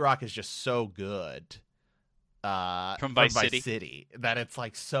 Like V-Rock is just so good. From Vice City that it's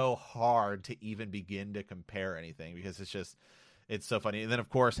like so hard to even begin to compare anything because it's so funny. And then of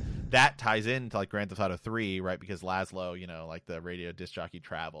course that ties into like Grand Theft Auto 3, right? Because Laszlo, like the radio disc jockey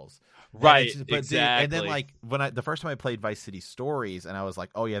travels. Right. Exactly. And then like the first time I played Vice City Stories and I was like,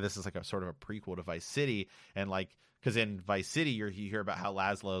 oh yeah, this is like a sort of a prequel to Vice City. And like, cause in Vice City, you hear about how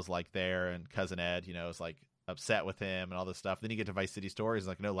Laszlo's like there and Cousin Ed, is like upset with him and all this stuff. Then you get to Vice City Stories,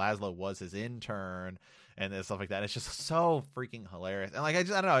 like, no, Laszlo was his intern and stuff like that. It's just so freaking hilarious. And like, I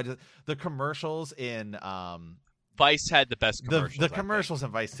don't know, the commercials in Vice had the best commercials. The commercials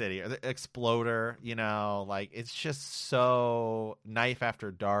in Vice City, or the Exploder, like it's just so Knife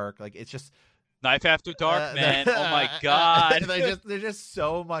After Dark. Like it's just Knife After Dark, man. Oh my God. They're just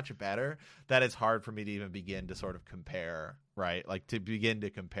so much better that it's hard for me to even begin to sort of compare, right? Like to begin to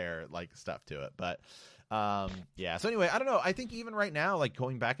compare like stuff to it. But yeah. So anyway, I don't know. I think even right now, like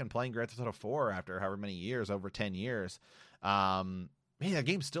going back and playing Grand Theft Auto 4 after however many years, over 10 years, man, that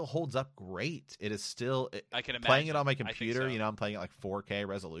game still holds up great. It is still I can imagine. Playing it on my computer. So. I'm playing it like 4K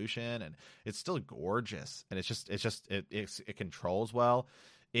resolution, and it's still gorgeous. And it controls well.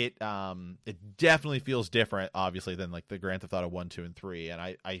 It definitely feels different, obviously, than like the Grand Theft Auto 1, 2, and 3. And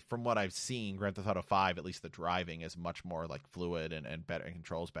I from what I've seen, Grand Theft Auto 5, at least the driving is much more like fluid and better and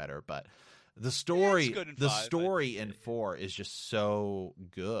controls better. But the story, in 4 is just so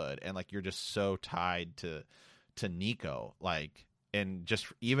good, and like you're just so tied to Nico, like. And just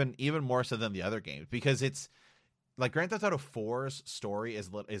even more so than the other games, because it's like Grand Theft Auto 4's story is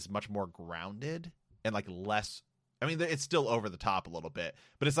much more grounded and like less. I mean, it's still over the top a little bit,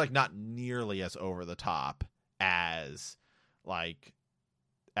 but it's like not nearly as over the top as Vice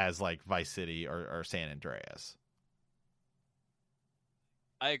City or San Andreas.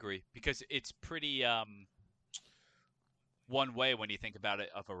 I agree, because it's pretty one way when you think about it,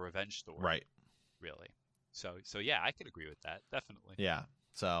 of a revenge story, right? Really. So yeah, I could agree with that, definitely. Yeah.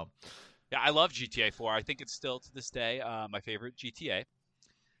 So yeah, I love GTA 4. I think it's still to this day my favorite GTA.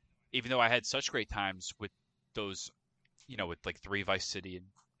 Even though I had such great times with those, with like 3 Vice City and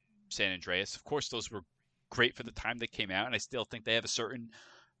San Andreas. Of course, those were great for the time they came out, and I still think they have a certain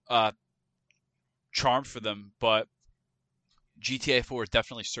charm for them. But GTA 4 has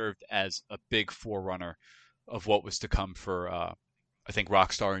definitely served as a big forerunner of what was to come for, I think,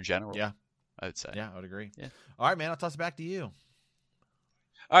 Rockstar in general. Yeah. I would say. Yeah, I would agree. Yeah. All right, man. I'll toss it back to you.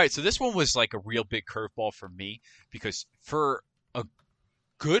 All right, so this one was like a real big curveball for me, because for a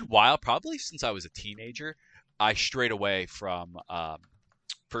good while, probably since I was a teenager, I strayed away from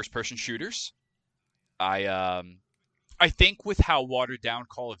first-person shooters. I think with how watered down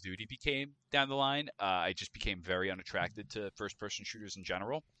Call of Duty became down the line, I just became very unattracted to first-person shooters in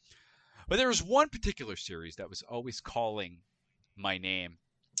general. But there was one particular series that was always calling my name.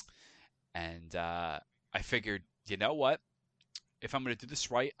 And I figured, you know what? If I'm going to do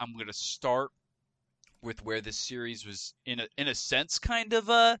this right, I'm going to start with where this series was, in a sense, kind of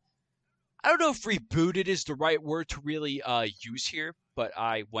I don't know if rebooted is the right word to really use here, but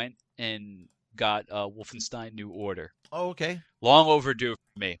I went and got Wolfenstein New Order. Oh, okay. Long overdue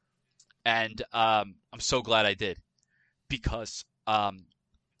for me. And I'm so glad I did, because I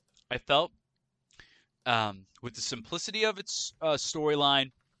felt with the simplicity of its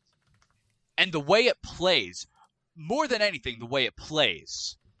storyline, and the way it plays, more than anything, the way it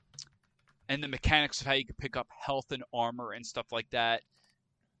plays, and the mechanics of how you can pick up health and armor and stuff like that,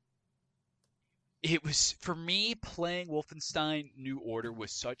 it was, for me, playing Wolfenstein New Order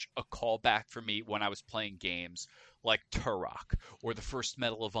was such a callback for me when I was playing games like Turok or the first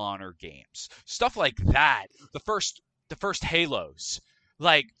Medal of Honor games. Stuff like that. The first Halos.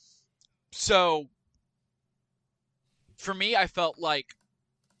 Like, so, for me, I felt like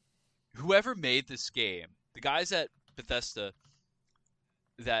whoever made this game, the guys at Bethesda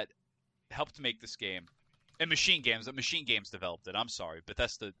that helped make this game, and Machine Games developed it. I'm sorry,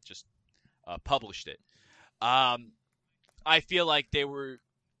 Bethesda just published it. I feel like they were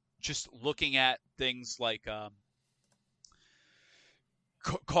just looking at things like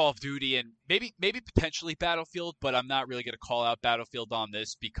Call of Duty and maybe potentially Battlefield, but I'm not really going to call out Battlefield on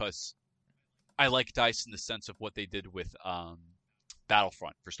this because I like DICE in the sense of what they did with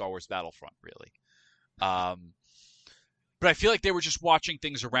Battlefront, for Star Wars Battlefront, really. But I feel like they were just watching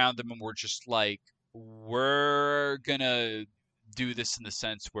things around them and were just like, we're gonna do this in the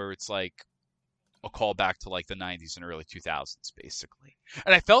sense where it's like a callback to like the 90s and early 2000s, basically.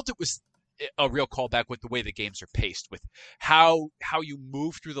 And I felt it was a real callback with the way the games are paced, with how you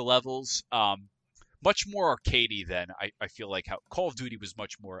move through the levels. Much more arcadey than I feel like how Call of Duty was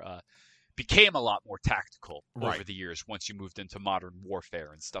much more became a lot more tactical over the years once you moved into modern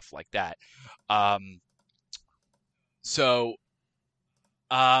warfare and stuff like that. You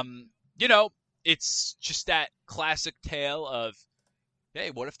know, it's just that classic tale of,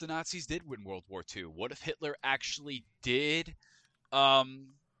 hey, what if the Nazis did win World War II? What if Hitler actually did,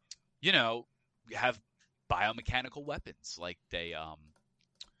 you know, have biomechanical weapons like they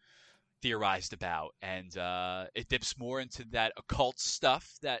theorized about? And it dips more into that occult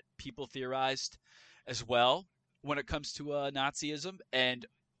stuff that people theorized as well when it comes to Nazism. And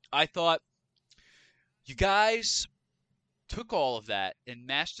I thought, you guys took all of that and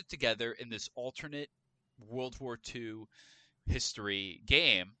mashed it together in this alternate World War II history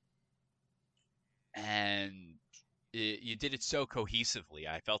game, and you did it so cohesively.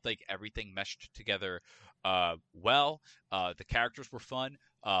 I felt like everything meshed together well. The characters were fun.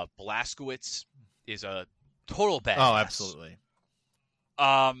 Blazkowicz is a total badass. Oh, absolutely.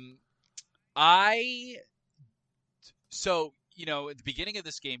 So, you know, at the beginning of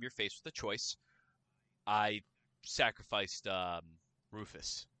this game, you're faced with a choice. I sacrificed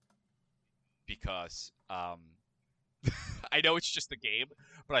Rufus because I know it's just a game,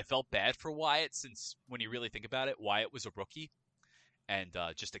 but I felt bad for Wyatt, since when you really think about it, Wyatt was a rookie and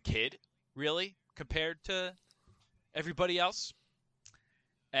just a kid, really, compared to everybody else.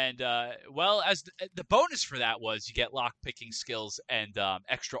 And, well, as the bonus for that was you get lock-picking skills and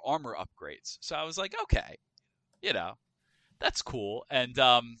extra armor upgrades. So I was like, okay, you know, that's cool. And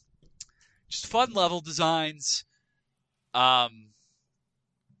just fun level designs.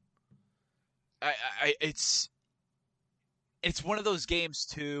 It's one of those games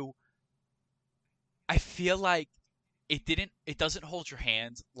too. I feel like it doesn't hold your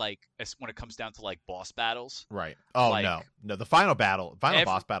hand like as when it comes down to like boss battles. Right. Oh, like, no. The final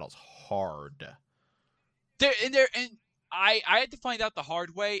boss battle's hard. And I had to find out the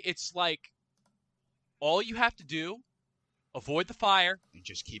hard way. It's like all you have to do, avoid the fire and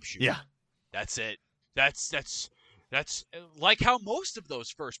just keep shooting. Yeah. That's it. That's like how most of those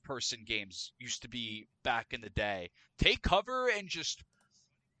first-person games used to be back in the day. Take cover and just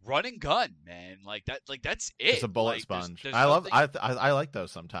run and gun, man. Like that's it. It's a bullet like, sponge. There's I like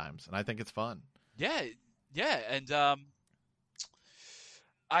those sometimes, and I think it's fun. Yeah, and I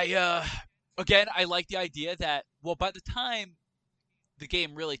like the idea that, well, by the time the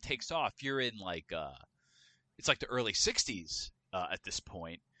game really takes off, you're in like it's like the early 60s at this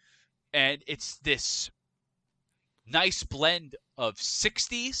point, and it's this nice blend of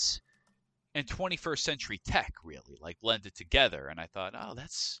 60s and 21st century tech, really, like blended together. And I thought, oh,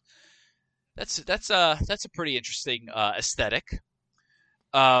 that's a pretty interesting aesthetic.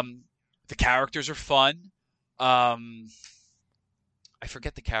 The characters are fun. I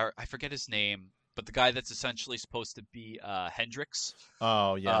forget his name, but the guy that's essentially supposed to be Hendrix.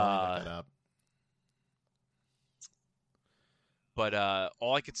 Oh yeah, let me look that up. But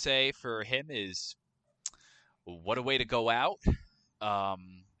all I could say for him is, what a way to go out.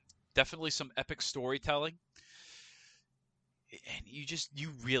 Definitely some epic storytelling. And you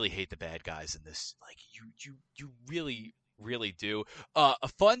really hate the bad guys in this. Like you really, really do. A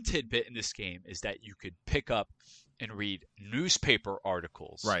fun tidbit in this game is that you could pick up and read newspaper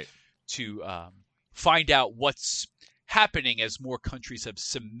articles, right, to find out what's happening as more countries have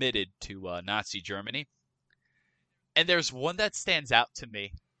submitted to Nazi Germany. And there's one that stands out to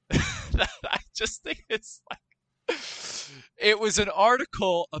me. That I just think it's like, it was an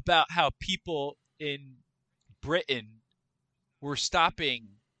article about how people in Britain were stopping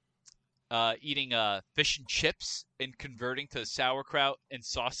eating fish and chips and converting to sauerkraut and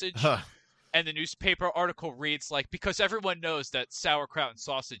sausage. Huh. And the newspaper article reads like, because everyone knows that sauerkraut and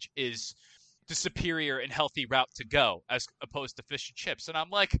sausage is the superior and healthy route to go as opposed to fish and chips. And I'm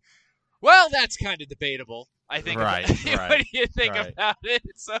like, well, that's kind of debatable, I think. Right. What do you think about it?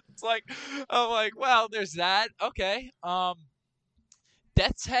 So it's like, I'm like, well, there's that. Okay.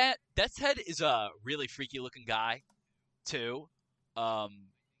 Death's Head is a really freaky looking guy, too.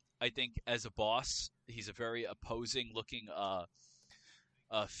 I think as a boss, he's a very opposing looking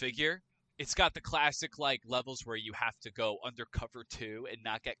figure. It's got the classic like levels where you have to go undercover too and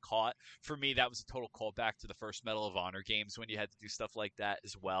not get caught. For me, that was a total callback to the first Medal of Honor games when you had to do stuff like that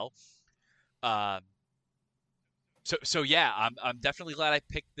as well. So yeah, I'm definitely glad I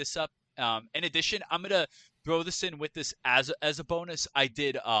picked this up. In addition, I'm gonna throw this in with this as a bonus. I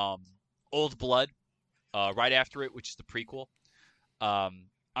did Old Blood right after it, which is the prequel.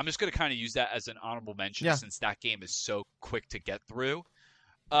 I'm just gonna kind of use that as an honorable mention Yeah. since that game is so quick to get through.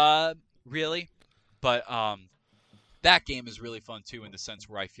 Really, but that game is really fun too in the sense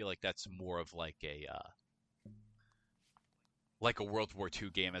where I feel like that's more of like a World War II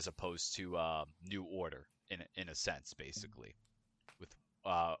game as opposed to New Order in a sense, basically, with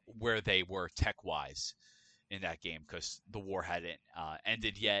where they were tech wise in that game because the war hadn't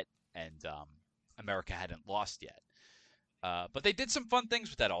ended yet and America hadn't lost yet. But they did some fun things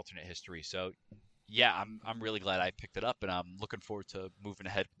with that alternate history. So yeah, I'm really glad I picked it up, and I'm looking forward to moving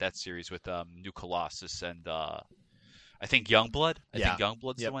ahead with that series with New Colossus and I think Youngblood. I think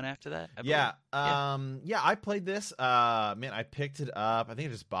Youngblood's the one after that. Yeah. I played this. Man, I picked it up. I think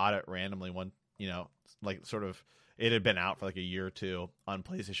I just bought it randomly one, like sort of it had been out for like a year or two on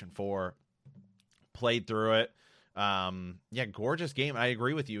PlayStation 4. Played through it. Gorgeous game. I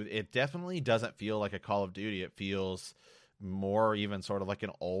agree with you. It definitely doesn't feel like a Call of Duty. It feels more even sort of like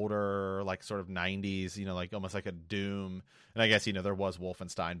an older, like sort of 90s, like almost like a Doom. And I guess, there was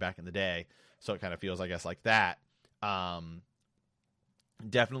Wolfenstein back in the day. So it kind of feels, I guess, like that.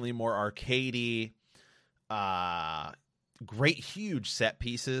 Definitely more arcadey. Great huge set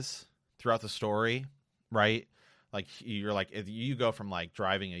pieces throughout the story, right? Like you're like, if you go from like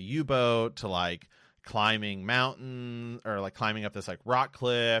driving a U-boat to like climbing mountain or like climbing up this like rock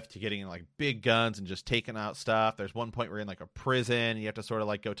cliff to getting like big guns and just taking out stuff. There's one point where you're in like a prison and you have to sort of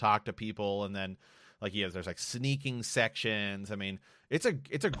like go talk to people, and then like there's like sneaking sections. I mean, it's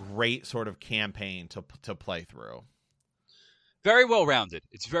a great sort of campaign to play through. Very well rounded.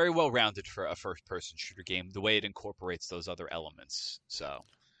 It's very well rounded for a first person shooter game, the way it incorporates those other elements. So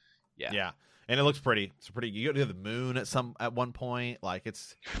yeah. Yeah. And it looks pretty. It's pretty. You go to the moon at one point. Like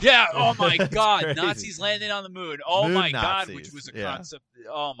it's. Yeah. Oh my God. Nazis landing on the moon. Oh moon my Nazis. God. Which was a concept.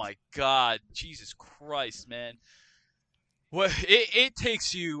 Oh my God. Jesus Christ, man. Well, it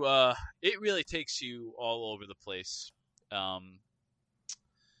takes you. It really takes you all over the place.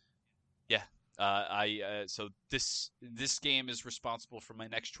 Yeah. So this game is responsible for my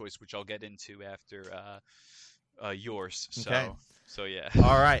next choice, which I'll get into after yours. So. Okay. So yeah.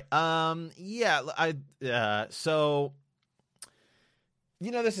 All right. So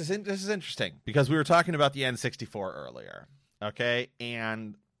this is interesting because we were talking about the N64 earlier. Okay,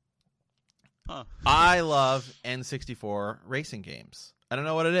 and I love N64 racing games. I don't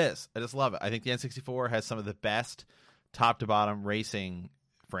know what it is. I just love it. I think the N64 has some of the best top to bottom racing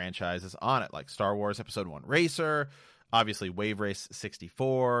franchises on it, like Star Wars Episode 1 Racer, obviously Wave Race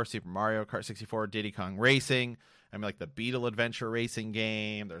 64, Super Mario Kart 64, Diddy Kong Racing. I mean, like the Beetle Adventure racing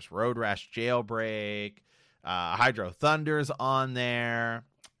game. There's Road Rash Jailbreak. Hydro Thunder's on there.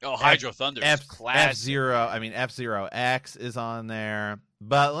 Oh, Hydro Thunder's classic. F-Zero X is on there.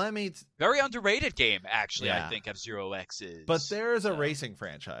 But very underrated game, actually. Yeah. I think F-Zero X is. But there's a racing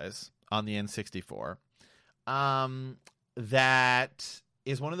franchise on the N64 that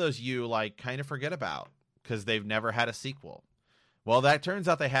is one of those you like kind of forget about because they've never had a sequel. Well, that turns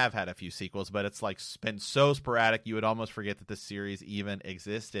out they have had a few sequels, but it's like been so sporadic you would almost forget that the series even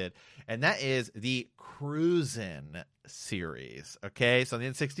existed. And that is the Cruisin' series. Okay, so the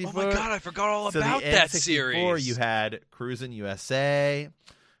N64. Oh my God, I forgot all about that series. You had Cruisin' USA,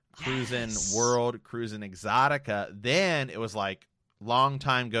 Cruisin' World, Cruisin' Exotica. Then it was like long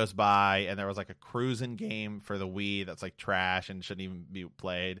time goes by, and there was like a Cruisin' game for the Wii that's like trash and shouldn't even be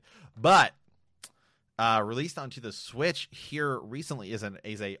played, but. Released onto the Switch here recently is a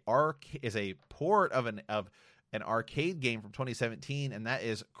port of an arcade game from 2017, and that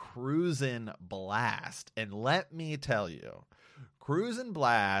is Cruisin' Blast. And let me tell you, Cruisin'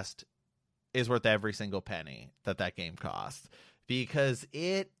 Blast is worth every single penny that game costs because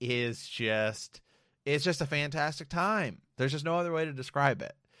it's just a fantastic time. There's just no other way to describe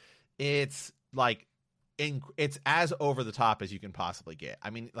it. It's like. It's as over the top as you can possibly get.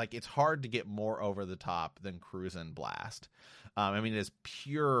 I mean, like it's hard to get more over the top than Cruisin' Blast. It is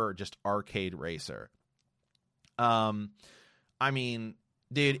pure just arcade racer. Dude,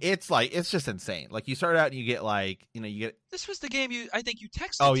 it's just insane. Like you start out and you get like, you get. This was the game I think you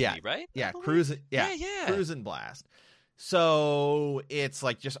texted to me, right? Yeah, Cruisin' Blast. So it's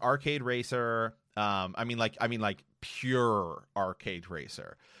like just arcade racer. Like pure arcade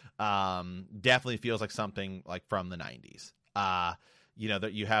racer. Definitely feels like something like from the 90s.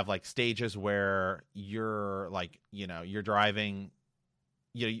 That you have like stages where you're like, you're driving,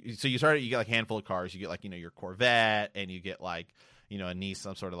 so you get like a handful of cars. You get like, your Corvette, and you get like, a Nissan,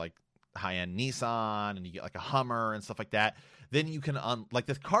 some sort of like high-end Nissan and you get like a Hummer and stuff like that, then you can like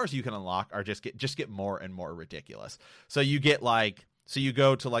the cars you can unlock are just get more and more ridiculous. So you get like, so you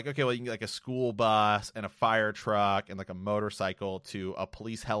go to like, okay, well, you can get like a school bus and a fire truck and like a motorcycle to a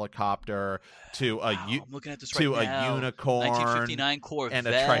police helicopter to I'm looking at this to right a now. unicorn 1959 Corvette and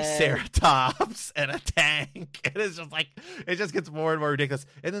a Triceratops and a tank. And it's just like, it just gets more and more ridiculous.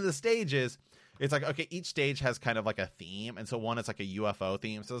 And then the stages, it's like, okay, each stage has kind of like a theme. And so one is like a UFO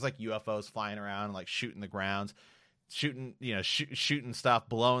theme. So there's like UFOs flying around and like shooting the grounds, shooting stuff,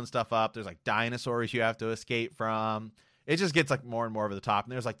 blowing stuff up. There's like dinosaurs you have to escape from. It just gets like more and more over the top.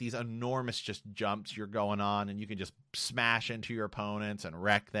 And there's like these enormous just jumps you're going on, and you can just smash into your opponents and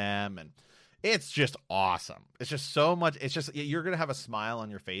wreck them. And it's just awesome. It's just so much. It's just, you're going to have a smile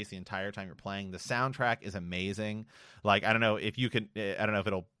on your face the entire time you're playing. The soundtrack is amazing. Like, I don't know if you can, I don't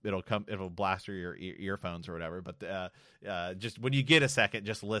know if it'll blast through your earphones or whatever, but just when you get a second,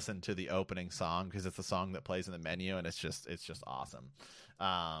 just listen to the opening song, because it's the song that plays in the menu, and it's just awesome.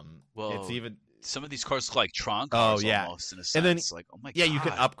 Well, it's even, some of these cars look like Tron cars almost, in a sense. And then, like, oh my yeah, God. you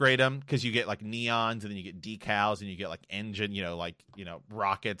can upgrade them because you get like neons, and then you get decals, and you get like engine,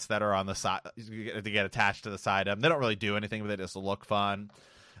 rockets that are on the side to get attached to the side of them. They don't really do anything, but they just look fun.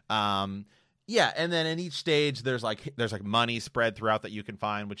 Yeah, and then in each stage there's like money spread throughout that you can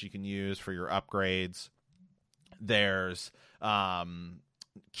find, which you can use for your upgrades. There's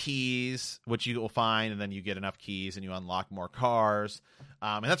keys, which you will find, and then you get enough keys and you unlock more cars.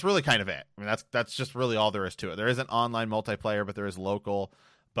 And that's really kind of it. I mean, that's just really all there is to it. There isn't online multiplayer, but there is local.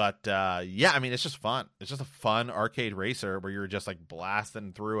 But yeah, I mean, it's just fun. It's just a fun arcade racer where you're just like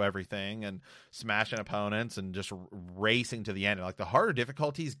blasting through everything and smashing opponents and just racing to the end. And like the harder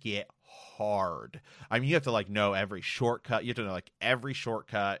difficulties get hard. I mean, you have to like know every shortcut. You have to know like every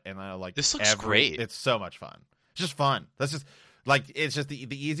shortcut, and like this looks great. It's so much fun. It's just fun. That's just like, it's just the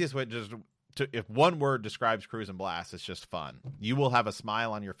easiest way to if one word describes Cruise and Blast, it's just fun. You will have a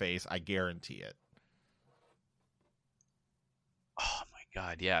smile on your face. I guarantee it. Oh my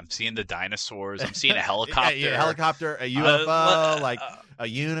God, yeah, I'm seeing the dinosaurs. I'm seeing a helicopter. A helicopter, a UFO, a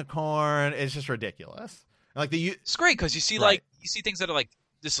unicorn. It's just ridiculous. Like it's great because you see right. you see things that are like,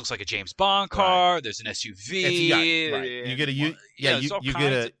 this looks like a James Bond car. Right. There's an SUV. Right. You get a you get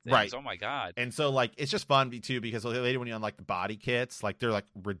a right. Oh my God. And so like it's just fun too, because later when you unlock the body kits, like they're like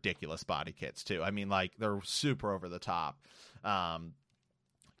ridiculous body kits too. I mean, like they're super over the top.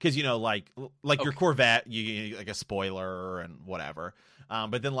 Because like your Corvette, you get like a spoiler and whatever.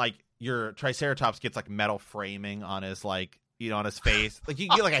 But then like your Triceratops gets like metal framing on his on his face. Like you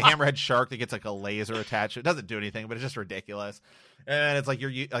can get like a hammerhead shark that gets like a laser attached. It doesn't do anything, but it's just ridiculous. And it's like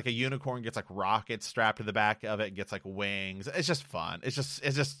like a unicorn gets like rockets strapped to the back of it and gets like wings. It's just fun. It's just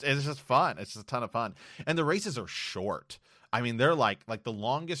fun. It's just a ton of fun. And the races are short. I mean, they're like the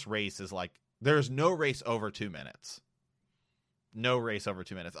longest race is like, there's no race over 2 minutes. No race over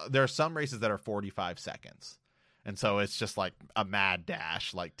 2 minutes. There are some races that are 45 seconds. And so it's just like a mad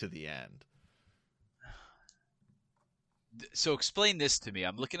dash, like to the end. So explain this to me.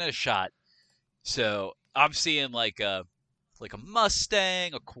 I'm looking at a shot. So I'm seeing like a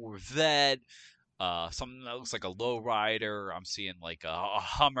Mustang, a Corvette, something that looks like a lowrider. I'm seeing like a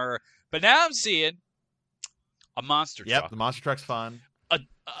Hummer. But now I'm seeing a monster truck. Yep, the monster truck's fun.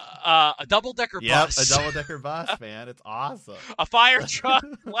 A double-decker bus. Yep, a double-decker bus, man. It's awesome. A fire truck.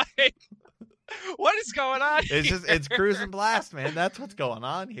 Like, what is going on here? It's Cruise and Blast, man. That's what's going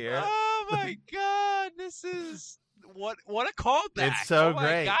on here. Oh, my God. This is... What a callback. It's so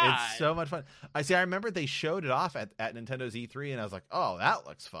great. It's so much fun. I remember they showed it off at Nintendo's E3, and I was like, oh, that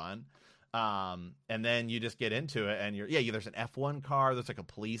looks fun. And then you just get into it, and there's an F1 car, there's like a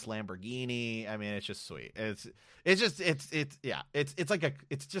police Lamborghini. I mean, it's just sweet. It's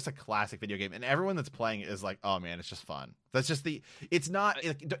just a classic video game, and everyone that's playing it is like, oh man, it's just fun. That's just don't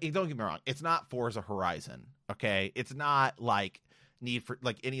get me wrong, it's not Forza Horizon, okay? It's not like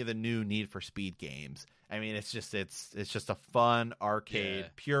any of the new Need for Speed games. I mean, it's just a fun arcade,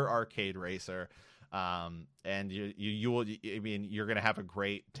 pure arcade racer. And you will, I mean, you're going to have a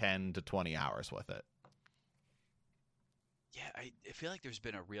great 10 to 20 hours with it. Yeah, I feel like there's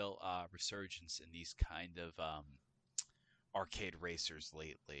been a real resurgence in these kind of arcade racers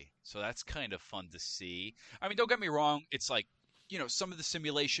lately. So that's kind of fun to see. I mean, don't get me wrong. It's like, some of the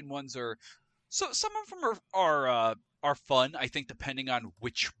simulation ones are, so some of them are fun, I think, depending on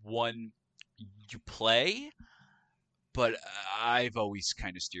which one you play. But I've always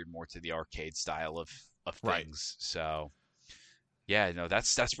kind of steered more to the arcade style of things. Right. So, Yeah, no,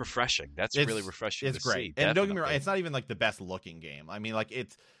 that's refreshing. That's really refreshing. It's to great. see, And don't get me wrong, definitely. it's not even like the best looking game. I mean, like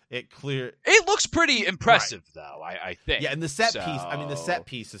it clear. It looks pretty Right. impressive, though. I think. Yeah, and the set piece. I mean, the set So-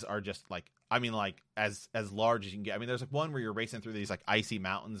 pieces are just like. I mean, like as large as you can get. I mean, there's like one where you're racing through these like icy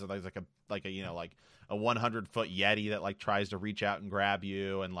mountains, or there's like a you know like a 100-foot Yeti that like tries to reach out and grab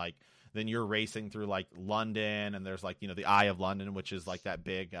you, and like then you're racing through like London, and there's like you know the Eye of London, which is like that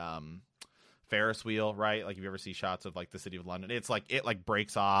big Ferris wheel, right? Like if you ever see shots of like the city of London, it's like it like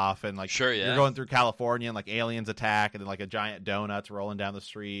breaks off, and like Sure, yeah. you're going through California, and like aliens attack, and then like a giant donut's rolling down the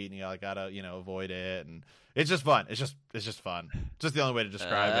street, and you like gotta you know avoid it, and it's just fun. It's just fun. Just the only way to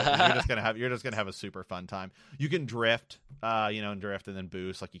describe it. You're just gonna have a super fun time. You can drift, you know, and drift and then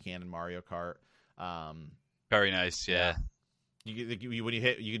boost like you can in Mario Kart. Very nice. Yeah. When you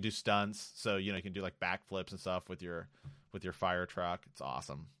hit, you can do stunts, so you know you can do like backflips and stuff with your fire truck. It's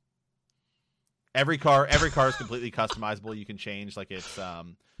awesome. Every car is completely customizable. You can change like its you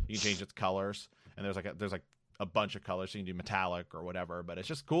can change its colors, and there's like a bunch of colors. So you can do metallic or whatever, but it's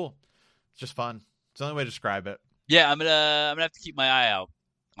just cool. It's just fun. It's the only way to describe it. Yeah, I'm gonna have to keep my eye out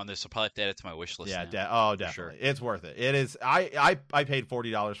on this. I'll probably have to add it to my wish list. Yeah, now, definitely. sure. It's worth it. It is. I paid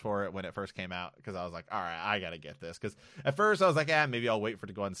 $40 for it when it first came out because I was like, all right, I gotta get this. Because at first I was like, maybe I'll wait for it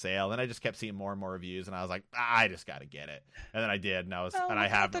to go on sale. And I just kept seeing more and more reviews, and I was like, I just gotta get it. And then I did, and I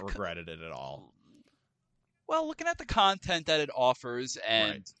haven't regretted it at all. Well, looking at the content that it offers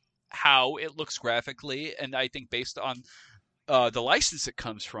and Right. how it looks graphically, and I think based on the license it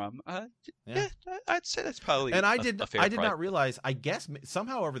comes from, yeah, I'd say that's probably. And I a did fair price. not realize. I guess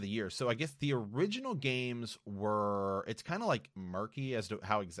somehow over the years. So I guess the original games were. It's kind of like murky as to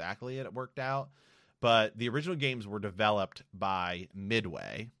how exactly it worked out, but the original games were developed by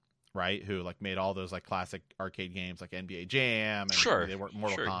Midway, right? Who like made all those like classic arcade games like NBA Jam and Sure. they were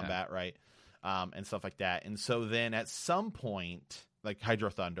Mortal Sure, Kombat, yeah. right? And stuff like that. And so then at some point, like Hydro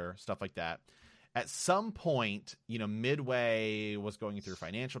Thunder, stuff like that. At some point, you know, Midway was going through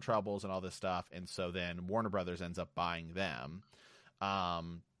financial troubles and all this stuff, and so then Warner Brothers ends up buying them.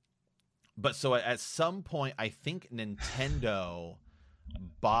 But so at some point, I think Nintendo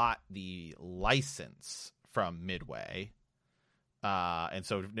bought the license from Midway. And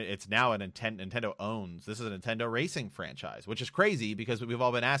so it's now Nintendo owns. This is a Nintendo racing franchise, which is crazy because we've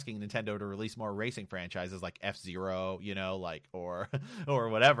all been asking Nintendo to release more racing franchises like F-Zero, you know, like or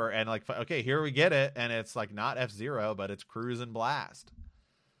whatever. And like, okay, here we get it, and it's like not F-Zero, but it's Cruisin' Blast.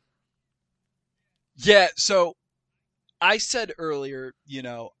 Yeah, so I said earlier, you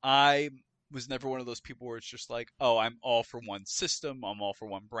know, I was never one of those people where it's just like, oh, I'm all for one system, I'm all for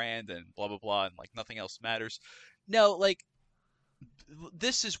one brand, and blah blah blah, and like nothing else matters. No, like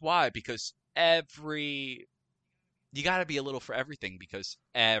this is why, because you got to be a little for everything, because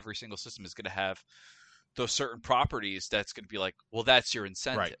every single system is going to have those certain properties that's going to be like, well, that's your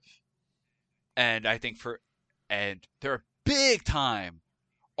incentive. Right. And I think and there are big time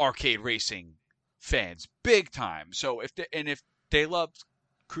arcade racing fans, big time. So if they love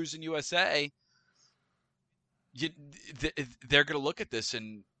Cruisin' USA, they're going to look at this,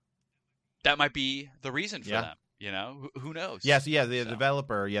 and that might be the reason for them. You know, who knows? Yeah, so the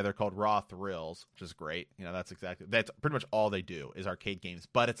developer, they're called Raw Thrills, which is great. You know, that's pretty much all they do is arcade games.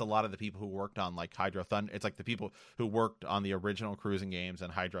 But it's a lot of the people who worked on like Hydro Thunder. It's like the people who worked on the original cruising games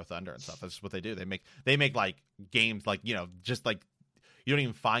and Hydro Thunder and stuff. That's just what they do. They make like games like, you know, just like you don't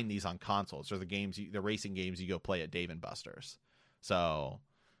even find these on consoles. They're the racing games you go play at Dave and Buster's. So,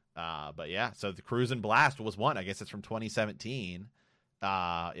 but yeah, so the Cruisin' Blast was one. I guess it's from 2017.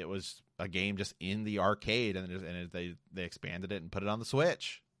 It was a game just in the arcade, and they expanded it and put it on the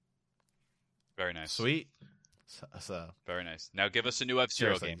Switch. Very nice. Sweet. So very nice. Now give us a new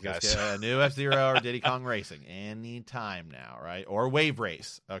F-Zero game, guys. A new F-Zero or Diddy Kong Racing anytime now, right? Or Wave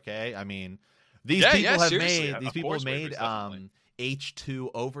Race. Okay, I mean these people have made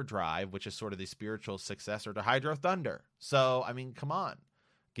H2 Overdrive, which is sort of the spiritual successor to Hydro Thunder. So I mean, come on,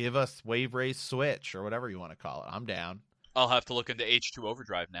 give us Wave Race Switch or whatever you want to call it. I'm down. I'll have to look into H2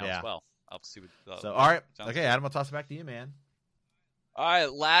 Overdrive now as well. I'll see what. So all right, okay, Adam, I'll toss it back to you, man. All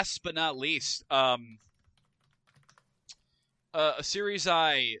right, last but not least, a series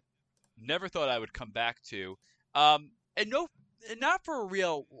I never thought I would come back to, and not for a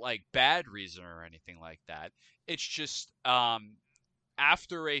real like bad reason or anything like that. It's just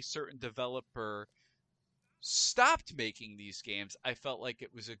after a certain developer stopped making these games, I felt like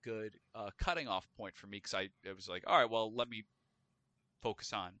it was a good cutting off point for me, because it was like, all right, well, let me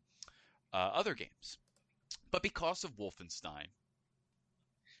focus on other games. But because of Wolfenstein,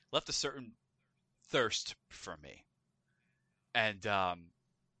 left a certain thirst for me. And a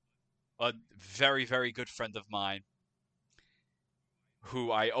very, very good friend of mine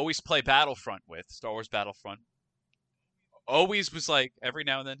who I always play Battlefront with, Star Wars Battlefront, always was like, every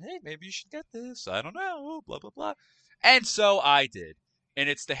now and then, hey, maybe you should get this. I don't know, blah, blah, blah. And so I did. And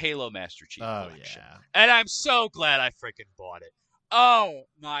it's the Halo Master Chief Collection. Yeah. And I'm so glad I freaking bought it. Oh,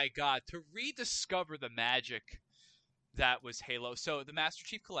 my God. To rediscover the magic that was Halo. So the Master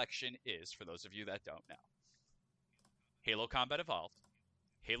Chief Collection is, for those of you that don't know, Halo Combat Evolved,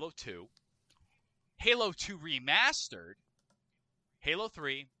 Halo 2, Halo 2 Remastered, Halo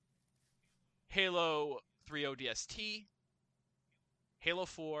 3, Halo 3 ODST, Halo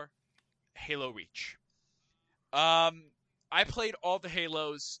 4, Halo Reach. I played all the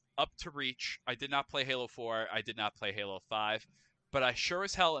Halos up to Reach. I did not play Halo 4. I did not play Halo 5. But I sure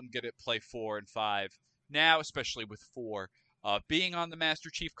as hell am going to play 4 and 5 now, especially with 4 being on the Master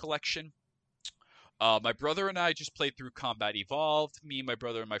Chief Collection. My brother and I just played through Combat Evolved. Me, my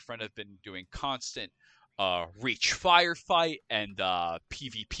brother, and my friend have been doing constant Reach Firefight and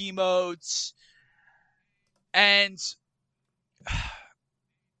PvP modes. And,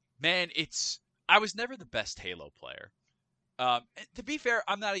 man, I was never the best Halo player. To be fair,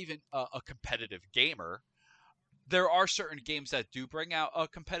 I'm not even a competitive gamer. There are certain games that do bring out a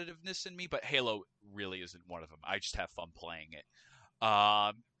competitiveness in me, but Halo really isn't one of them. I just have fun playing it.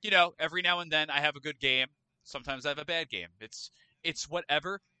 Every now and then I have a good game. Sometimes I have a bad game. It's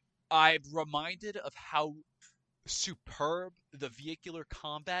whatever. I'm reminded of how superb the vehicular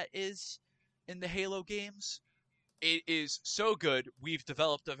combat is in the Halo games. It is so good. We've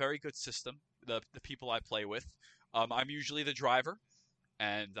developed a very good system, the people I play with. I'm usually the driver,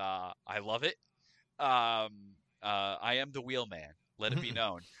 and I love it. I am the wheelman. Let it be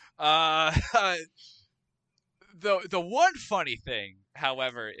known. The one funny thing,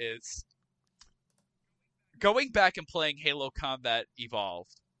 however, is going back and playing Halo Combat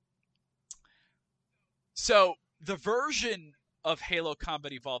Evolved. So the version of Halo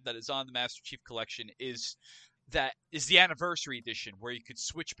Combat Evolved that is on the Master Chief Collection is the Anniversary Edition, where you could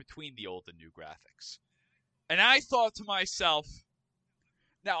switch between the old and new graphics. And I thought to myself,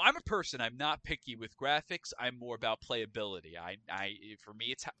 now I'm a person, I'm not picky with graphics, I'm more about playability. For me,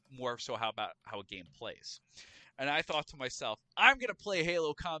 it's more so about how a game plays. And I thought to myself, I'm going to play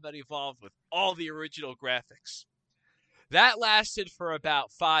Halo Combat Evolved with all the original graphics. That lasted for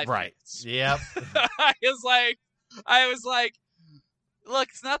about 5 minutes. Yep. I was like, look,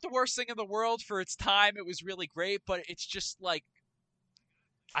 it's not the worst thing in the world for its time. It was really great, but it's just like,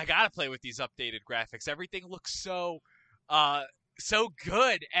 I gotta play with these updated graphics. Everything looks so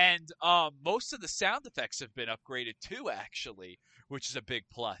good, and most of the sound effects have been upgraded too, actually, which is a big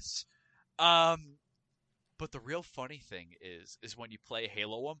plus. But the real funny thing is when you play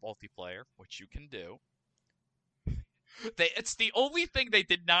Halo 1 multiplayer, which you can do. It's the only thing they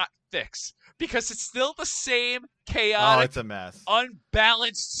did not fix, because it's still the same chaotic, it's a mess,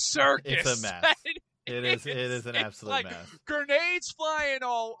 unbalanced circus. It's a mess. It is an absolute mess. Grenades flying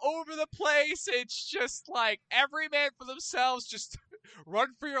all over the place. It's just like every man for themselves. Just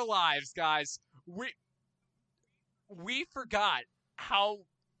run for your lives, guys. We forgot how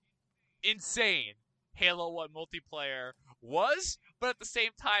insane Halo 1 multiplayer was, but at the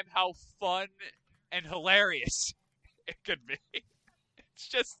same time, how fun and hilarious it could be. It's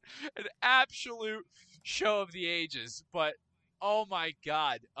just an absolute show of the ages. But, oh my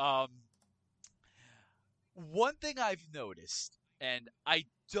God. One thing I've noticed, and I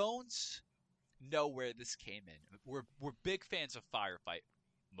don't know where this came in. We're big fans of Firefight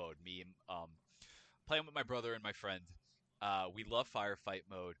mode. Me and playing with my brother and my friend. We love Firefight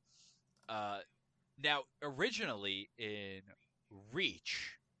mode. Now, originally in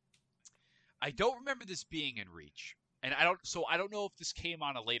Reach, I don't remember this being in Reach, and I don't know if this came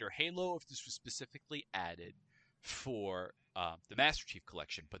on a later Halo, if this was specifically added for the Master Chief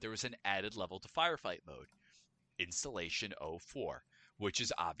Collection. But there was an added level to Firefight mode. Installation 04, which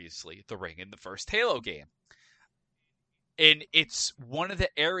is obviously the ring in the first Halo game. And it's one of the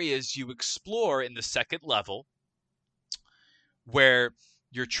areas you explore in the second level where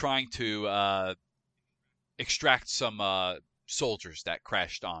you're trying to extract some soldiers that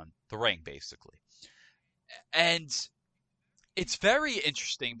crashed on the ring, basically. And it's very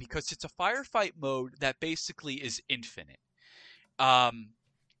interesting because it's a firefight mode that basically is infinite.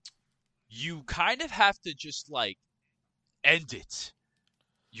 You kind of have to just like end it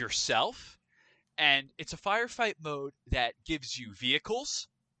yourself. And it's a firefight mode that gives you vehicles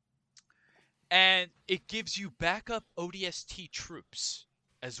and it gives you backup ODST troops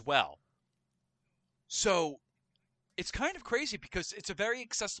as well. So it's kind of crazy because it's a very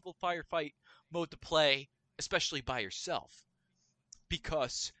accessible firefight mode to play, especially by yourself.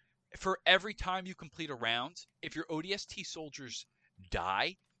 Because for every time you complete a round, if your ODST soldiers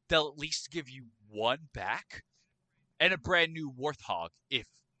die, they'll at least give you one back and a brand new Warthog if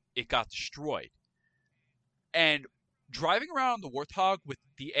it got destroyed. And driving around on the Warthog with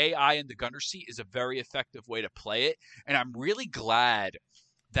the AI in the gunner seat is a very effective way to play it. And I'm really glad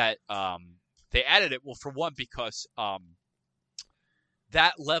that they added it. Well, for one, because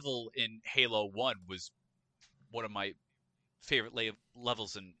that level in Halo 1 was one of my favorite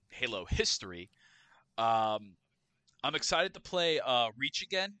levels in Halo history. I'm excited to play Reach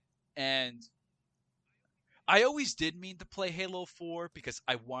again, and I always did mean to play Halo 4 because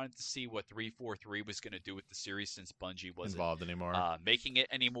I wanted to see what 343 was going to do with the series since Bungie wasn't involved anymore, making it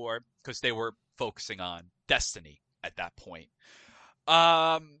anymore, because they were focusing on Destiny at that point.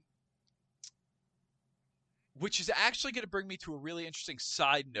 Which is actually going to bring me to a really interesting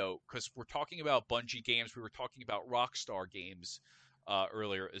side note, because we're talking about Bungie games. We were talking about Rockstar games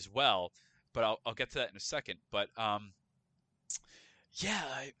earlier as well, but I'll get to that in a second. But yeah,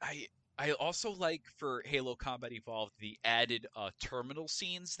 I also like for Halo Combat Evolved the added terminal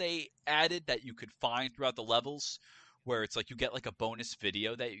scenes they added that you could find throughout the levels, where it's like you get like a bonus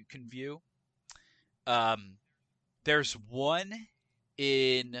video that you can view. There's one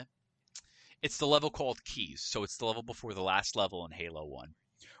in... It's the level called Keys, so it's the level before the last level in Halo 1,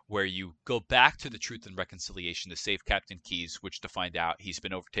 where you go back to the Truth and Reconciliation to save Captain Keyes, which to find out he's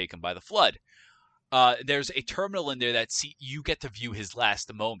been overtaken by the Flood. There's a terminal in there that you get to view his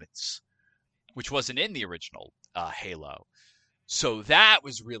last moments, which wasn't in the original Halo. So that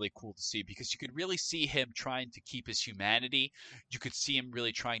was really cool to see, because you could really see him trying to keep his humanity. You could see him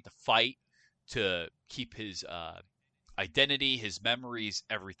really trying to fight to keep his identity, his memories,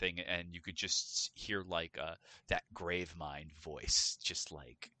 everything, and you could just hear like that Gravemind voice just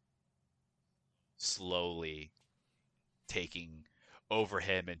like slowly taking over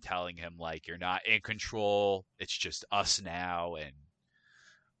him and telling him like, you're not in control, it's just us now, and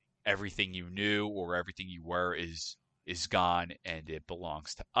everything you knew or everything you were is gone and it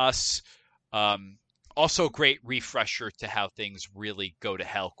belongs to us. Also great refresher to how things really go to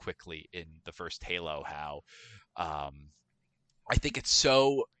hell quickly in the first Halo, how I think it's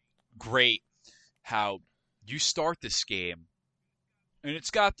so great how you start this game and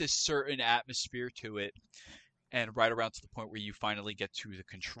it's got this certain atmosphere to it, and right around to the point where you finally get to the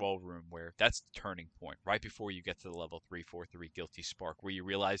control room, where that's the turning point, right before you get to the level 343 Guilty Spark, where you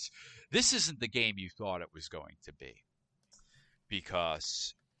realize this isn't the game you thought it was going to be.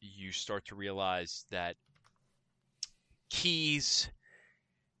 Because you start to realize that Keyes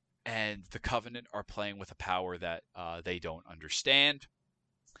and the Covenant are playing with a power that they don't understand,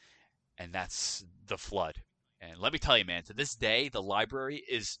 and that's the Flood. And let me tell you, man, to this day, the library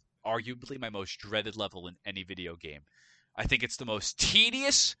is arguably my most dreaded level in any video game. I think it's the most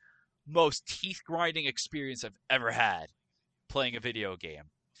tedious, most teeth-grinding experience I've ever had playing a video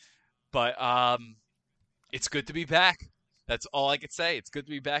game. But it's good to be back. That's all I could say. It's good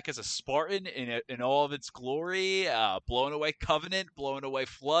to be back as a Spartan in all of its glory, blowing away Covenant, blowing away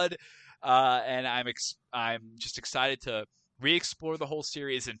Flood, and I'm just excited to re-explore the whole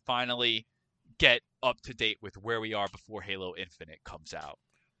series and finally get up to date with where we are before Halo Infinite comes out.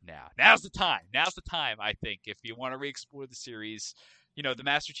 Now's the time. Now's the time, I think, if you want to re-explore the series. You know, the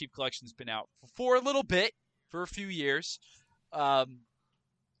Master Chief Collection's been out for a little bit, for a few years, but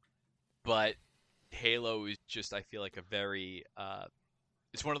Halo is just, I feel like, a very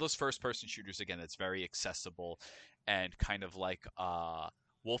it's one of those first-person shooters, again, that's very accessible and kind of like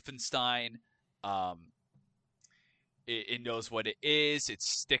Wolfenstein. It knows what it is. It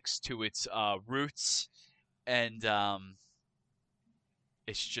sticks to its roots, and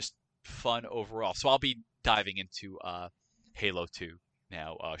it's just fun overall. So I'll be diving into Halo 2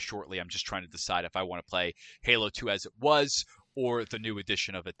 now shortly. I'm just trying to decide if I want to play Halo 2 as it was, or the new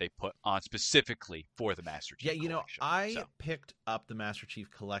edition of it they put on specifically for the Master Chief Collection. I picked up the Master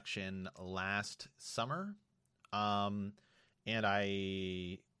Chief Collection last summer, and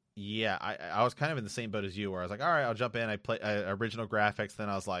I was kind of in the same boat as you, where I was like, all right, I'll jump in. I play original graphics, then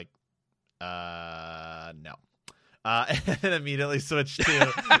I was like, no. And immediately switched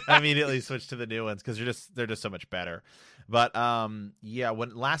to the new ones, because they're just so much better. But when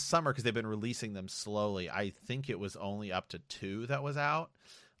last summer, because they've been releasing them slowly, I think it was only up to 2 that was out.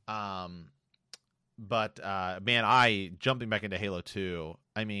 But man, jumping back into Halo 2,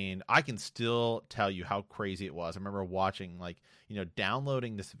 I mean, I can still tell you how crazy it was. I remember watching,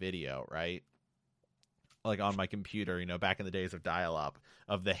 downloading this video, right? Like on my computer, back in the days of dial-up,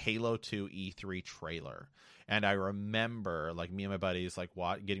 of the Halo 2 E3 trailer. And I remember, me and my buddies,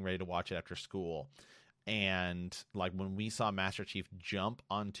 getting ready to watch it after school. And, when we saw Master Chief jump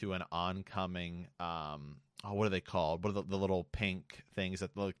onto an oncoming what are they called? What are the little pink things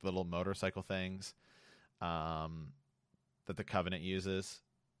that look like little motorcycle things that the Covenant uses?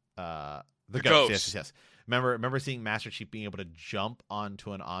 The ghost. Yes. Remember seeing Master Chief being able to jump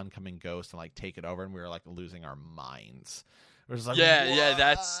onto an oncoming ghost and like take it over, and we were like losing our minds. We're just like,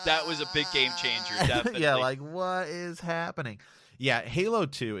 that was a big game changer. Definitely. Yeah, like what is happening? Yeah, Halo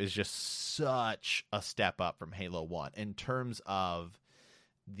 2 is just such a step up from Halo 1 in terms of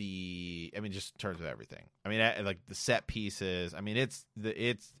just in terms of everything. I mean, like the set pieces. I mean,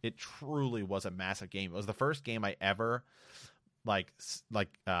 it truly was a massive game. It was the first game I ever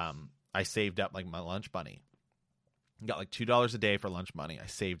I saved up like my lunch money. Got like $2 a day for lunch money. I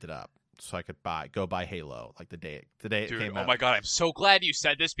saved it up so I could go buy Halo like the day it came out. Oh my god, I'm so glad you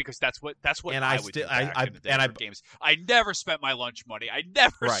said this because that's what and I would do back in the day for games. I never spent my lunch money. I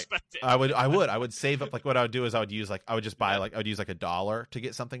never spent it. I would save up. Like what I would do is I would use $1 to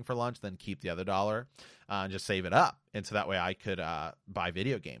get something for lunch, then keep the other $1 and just save it up. And so that way I could buy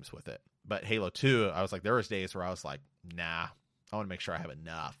video games with it. But Halo 2, I was like, there was days where I was like, nah, I want to make sure I have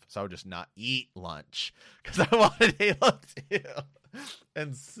enough. So I would just not eat lunch because I wanted Halo 2.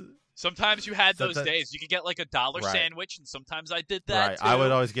 And sometimes you had those days. You could get like a $1 sandwich, and sometimes I did that too. I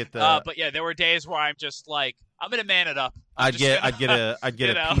would always get the. But yeah, there were days where I'm just like, I'm gonna man it up. I'd get a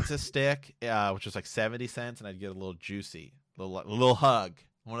pizza stick, which was like 70 cents, and I'd get a little juicy, little hug,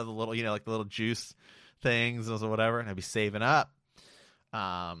 one of the little, like the little juice things or whatever, and I'd be saving up.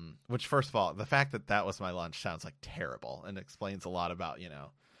 Which, first of all, the fact that was my lunch sounds like terrible and explains a lot about,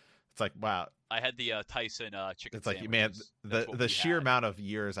 it's like, wow. I had the Tyson chicken. It's like, man, the sheer amount of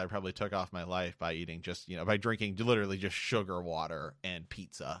years I probably took off my life by eating by drinking literally just sugar water and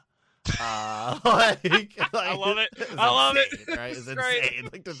pizza. I love it. I love it. Right? It's insane.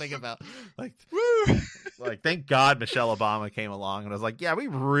 Like to think about, like, woo. Like, thank God Michelle Obama came along and was like, yeah, we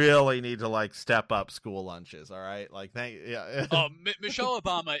really need to like step up school lunches. All right, like, Michelle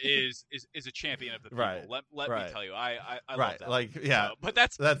Obama is a champion of the people. Right. Let me tell you, I love that. Like, yeah, but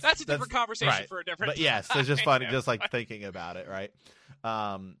that's a different conversation for a different. But yes, it's just funny, just like thinking about it, right?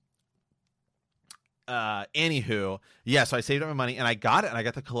 Anywho, so I saved up my money and I got it, and I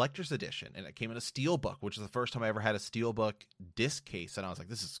got the collector's edition, and it came in a steelbook, which is the first time I ever had a steelbook disc case, and I was like,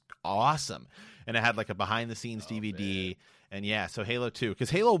 this is awesome. And it had like a behind the scenes DVD, man. And so Halo 2,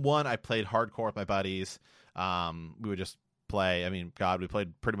 because Halo 1 I played hardcore with my buddies. We would just play. I mean, God, we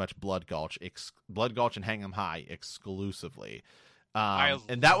played pretty much Blood Gulch and Hang 'em High exclusively.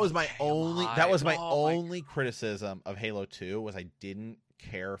 And that was my only criticism of Halo 2 was I didn't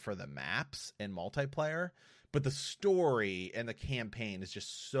care for the maps and multiplayer, but the story and the campaign is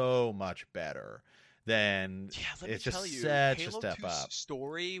just so much better than it's just such Halo a step 2's up.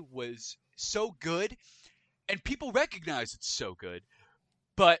 Story was so good, and people recognize it's so good,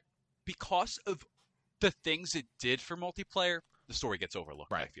 but because of the things it did for multiplayer, the story gets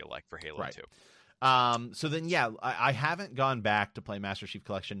overlooked. I feel like for Halo 2. So then, I haven't gone back to play Master Chief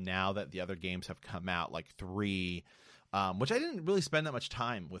Collection now that the other games have come out, like 3. Which I didn't really spend that much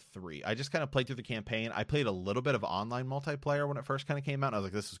time with 3. I just kind of played through the campaign. I played a little bit of online multiplayer when it first kind of came out. And I was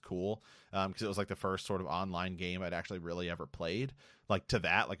like, this is cool. Because it was like the first sort of online game I'd actually really ever played. Like to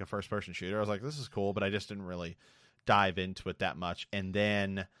that, like a first person shooter. I was like, this is cool, but I just didn't really dive into it that much. And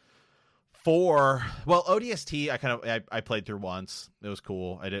then 4, well, ODST, I played through once. It was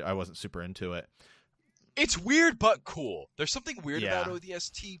cool. I wasn't super into it. It's weird but cool. There's something weird about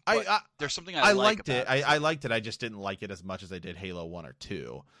ODST, but there's something I liked it. I liked it. I just didn't like it as much as I did Halo 1 or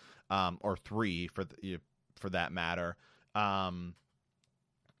 2, or 3 for that matter. And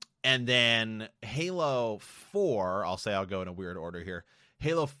then Halo 4, I'll go in a weird order here.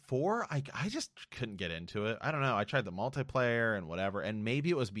 Halo 4, I just couldn't get into it. I don't know. I tried the multiplayer and whatever, and maybe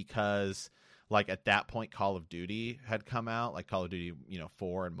it was because like at that point Call of Duty had come out, like Call of Duty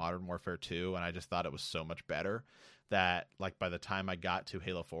 4 and Modern Warfare 2, and I just thought it was so much better that like by the time I got to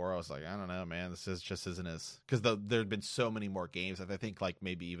Halo 4 I was like, I don't know, man, this just isn't as, because there'd been so many more games. I think like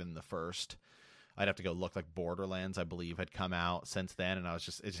maybe even the first, I'd have to go look, like Borderlands I believe had come out since then, and I was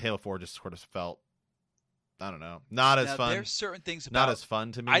just, Halo 4 just sort of felt, I don't know, not as fun. There's certain things about, not as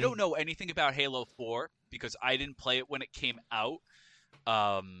fun to me. I don't know anything about Halo 4 because I didn't play it when it came out.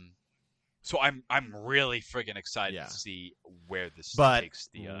 So I'm really friggin' excited to see where this takes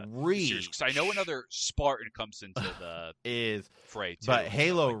the series, because I know another Spartan comes into the fray too. But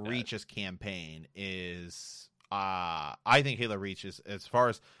Halo Reach's campaign is, I think Halo Reach is, as far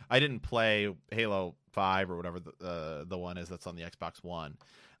as, I didn't play Halo 5 or whatever the one is that's on the Xbox One,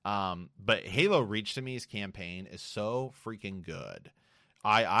 but Halo Reach to me's campaign is so freaking good.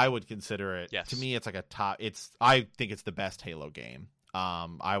 I would consider it, to me, it's like a top. I think it's the best Halo game.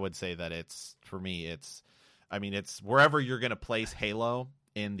 I would say that for me, it's I mean, it's wherever you're going to place Halo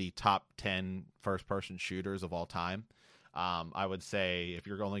in the top 10 first-person shooters of all time. I would say if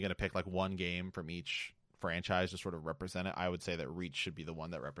you're only going to pick like one game from each franchise to sort of represent it, I would say that Reach should be the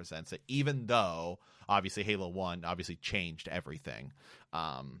one that represents it, even though obviously Halo 1 obviously changed everything,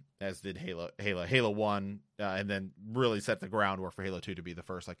 as did Halo 1, and then really set the groundwork for Halo 2 to be the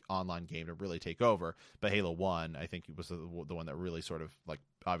first like online game to really take over. But Halo 1, I think, was the one that really sort of like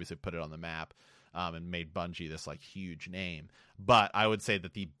obviously put it on the map, and made Bungie this like huge name. But I would say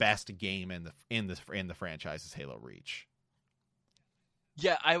that the best game in the franchise is Halo Reach.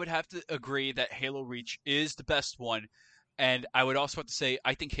 Yeah, I would have to agree that Halo Reach is the best one, and I would also have to say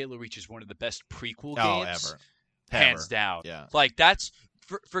I think Halo Reach is one of the best prequel games, ever. hands down. Yeah, like that's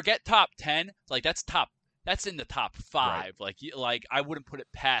forget top 10, like that's in the top 5. Right. Like I wouldn't put it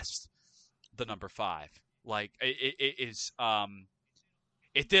past the number 5. Like it is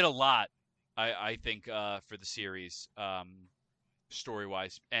it did a lot, I think, for the series, story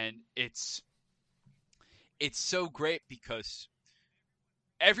wise, and it's so great because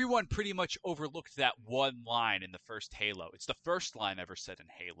everyone pretty much overlooked that one line in the first Halo. It's the first line ever said in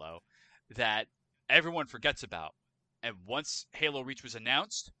Halo that everyone forgets about. And once Halo Reach was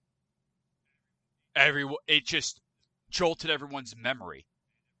announced, it just jolted everyone's memory.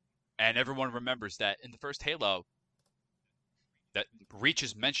 And everyone remembers that in the first Halo, that Reach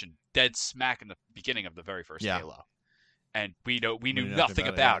is mentioned dead smack in the beginning of the very first Halo. And we knew nothing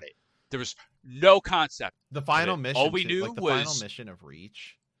about it. There was no concept. The final mission, all we knew like the was final mission of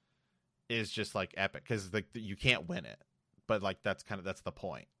Reach is just like epic because like you can't win it, but like that's the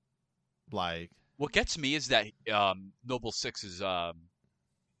point. Like what gets me is that Noble Six is all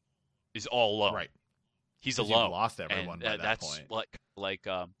alone. Right, he's You've alone. lost everyone by that that's point.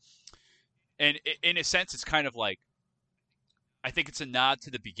 And in a sense, it's kind of like I think it's a nod to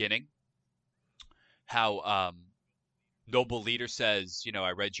the beginning. How Noble Leader says,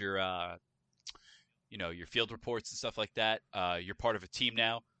 I read your your field reports and stuff like that. You're part of a team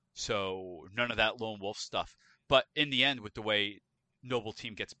now, so none of that lone wolf stuff. But in the end, with the way Noble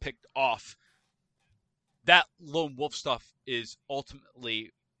Team gets picked off, that lone wolf stuff is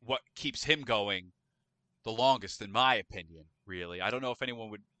ultimately what keeps him going the longest, in my opinion, really. I don't know if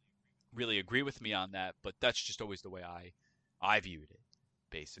anyone would really agree with me on that, but that's just always the way I viewed it,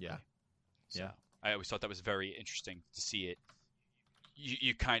 basically. Yeah. So I always thought that was very interesting to see it.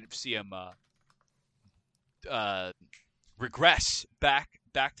 You kind of see him regress back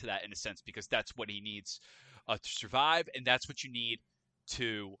to that in a sense, because that's what he needs to survive, and that's what you need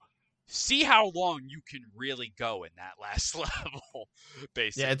to see how long you can really go in that last level.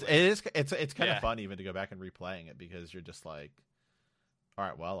 Basically, it's kind of fun even to go back and replaying it, because you're just like, all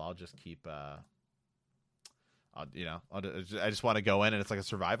right, well, I'll just keep. I just want to go in, and it's like a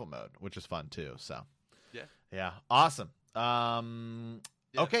survival mode, which is fun too. So, yeah, awesome.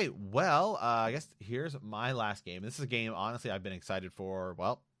 Okay, well, I guess here's my last game. This is a game, honestly, I've been excited for,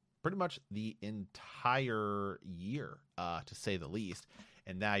 well, pretty much the entire year, to say the least.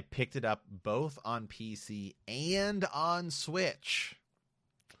 And I picked it up both on PC and on Switch.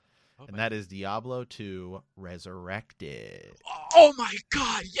 And that is Diablo 2 Resurrected. Oh my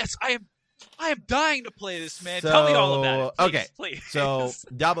god, yes, I am dying to play this, man. Tell me all about it. Please, okay, please. So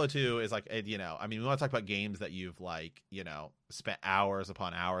Diablo 2 is like, we want to talk about games that you've like, spent hours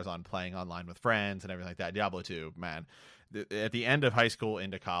upon hours on playing online with friends and everything like that. Diablo 2, man, at the end of high school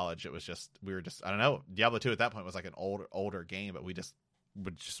into college, it was just, I don't know. Diablo 2 at that point was like an older game, but we just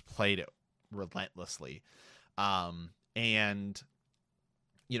played it relentlessly. And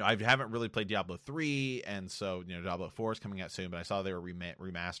I haven't really played Diablo 3, and so Diablo 4 is coming out soon, but I saw they were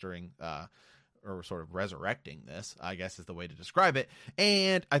remastering or sort of resurrecting this, I guess is the way to describe it,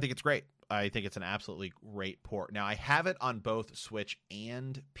 and I think it's great. I think it's an absolutely great port. Now, I have it on both Switch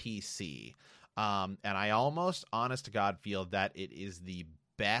and PC, and I almost, honest to God, feel that it is the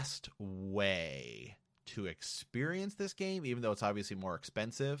best way to experience this game, even though it's obviously more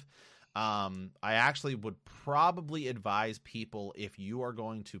expensive. I actually would probably advise people, if you are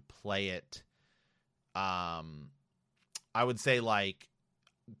going to play it, I would say, like,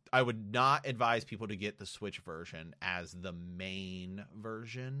 I would not advise people to get the Switch version as the main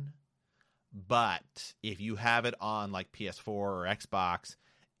version, but if you have it on like PS4 or Xbox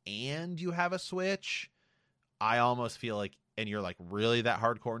and you have a Switch, I almost feel like, and you're like really that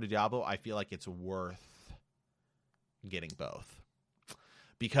hardcore into Diablo, I feel like it's worth getting both.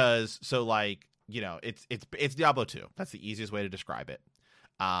 Because it's Diablo 2. That's the easiest way to describe it.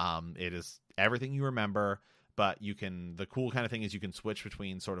 It is everything you remember, but the cool kind of thing is you can switch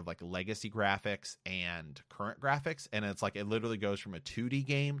between sort of like legacy graphics and current graphics, and it's like it literally goes from a 2D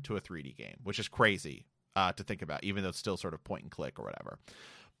game to a 3D game, which is crazy. to think about, even though it's still sort of point and click or whatever.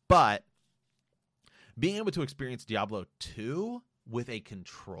 But being able to experience Diablo 2 with a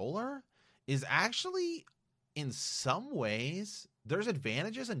controller is actually, in some ways, there's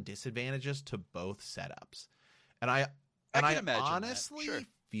advantages and disadvantages to both setups. And I honestly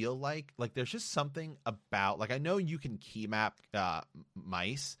feel like there's just something about, like, I know you can key map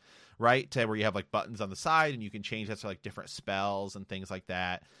mice, right, to where you have like buttons on the side and you can change that to like different spells and things like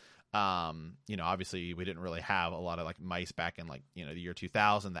that. Obviously we didn't really have a lot of like mice back in like, the year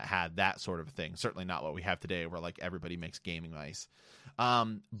 2000 that had that sort of thing. Certainly not what we have today, where like everybody makes gaming mice.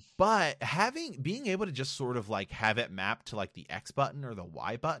 But being able to just sort of like have it mapped to like the X button or the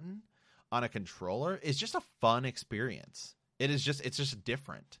Y button on a controller is just a fun experience. It's just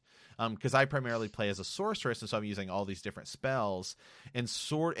different. Because I primarily play as a sorceress, and so I'm using all these different spells and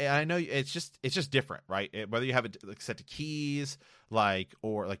I know it's just different, right? Whether you have it like set to keys,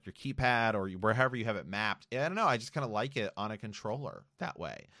 or like your keypad, or wherever you have it mapped. I don't know. I just kind of like it on a controller that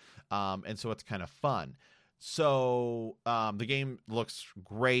way, and so it's kind of fun. So the game looks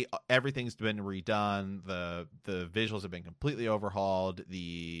great. Everything's been redone. The visuals have been completely overhauled.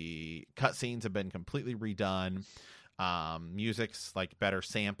 The cutscenes have been completely redone. Music's like better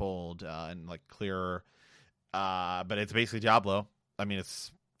sampled and like clearer, but it's basically Diablo. I mean,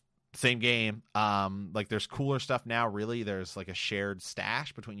 it's the same game. Like there's cooler stuff now. Really, there's like a shared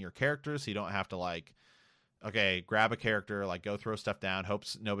stash between your characters, so you don't have to like, okay, grab a character, like go throw stuff down,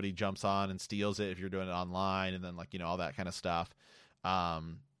 hopes nobody jumps on and steals it if you're doing it online, and then like all that kind of stuff.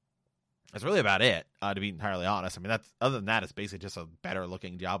 That's really about it, to be entirely honest. I mean, other than that, it's basically just a better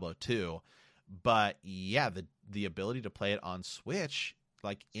looking Diablo 2. But yeah, the ability to play it on Switch,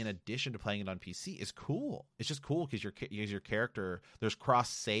 like in addition to playing it on PC, is cool. It's just cool because your character, there's cross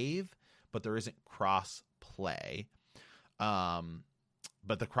save, but there isn't cross play.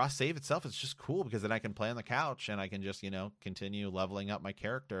 But the cross save itself is just cool because then I can play on the couch and I can just continue leveling up my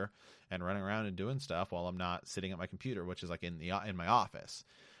character and running around and doing stuff while I'm not sitting at my computer, which is like in my office.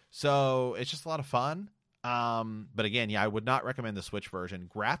 So it's just a lot of fun. But again, yeah, I would not recommend the Switch version.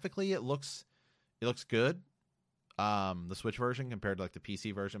 Graphically, it looks good, the Switch version compared to like the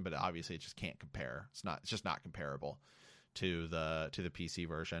PC version, but obviously it just can't compare. It's just not comparable to the PC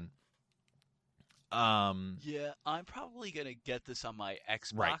version. Yeah, I'm probably gonna get this on my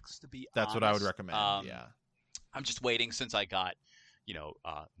Xbox, right. To be That's honest. what I would recommend. Yeah, I'm just waiting since I got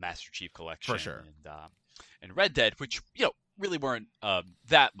Master Chief Collection for sure, and Red Dead, which really weren't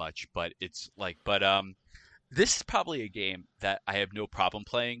that much, but it's like, this is probably a game that I have no problem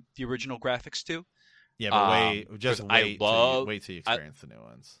playing the original graphics to. Yeah, but wait till you experience the new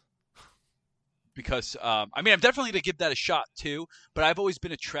ones. Because I mean, I'm definitely gonna give that a shot too. But I've always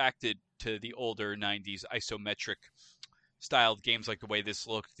been attracted to the older '90s isometric styled games, like the way this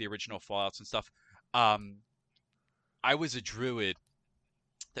looked, the original Fallouts and stuff. I was a druid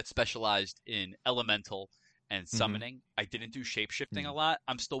that specialized in elemental and summoning. I didn't do shapeshifting a lot.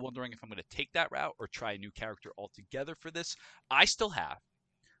 I'm still wondering if I'm going to take that route or try a new character altogether for this. I still have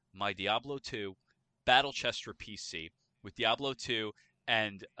my Diablo 2 battle chest for PC with Diablo 2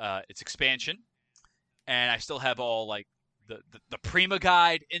 and its expansion, and I still have all like the Prima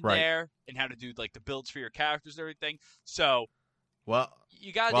guide in there and how to do like the builds for your characters and everything. So,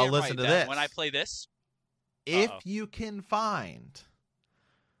 you got to listen to this. When I play this, if you can find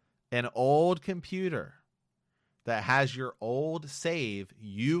an old computer that has your old save,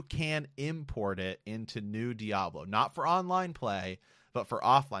 you can import it into new Diablo. Not for online play, but for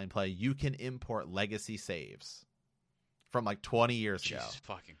offline play. You can import legacy saves from like 20 years ago.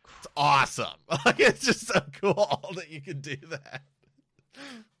 Fucking Christ. It's awesome. Like, it's just so cool that you can do that.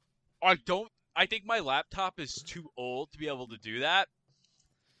 I think my laptop is too old to be able to do that.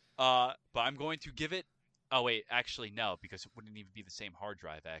 But I'm going to give it. Oh wait, actually no, because it wouldn't even be the same hard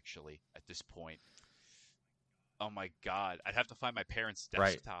drive actually at this point. Oh my god, I'd have to find my parents'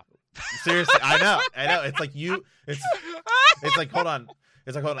 desktop. Right. Seriously, I know. It's like it's like hold on.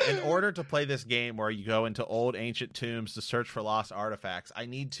 In order to play this game where you go into old ancient tombs to search for lost artifacts, I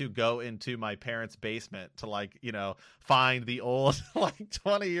need to go into my parents' basement to find the old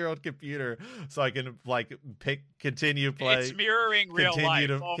 20-year-old computer so I can continue play. It's mirroring real life.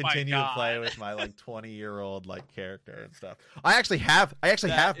 Continue to play with my 20-year-old character and stuff. I actually have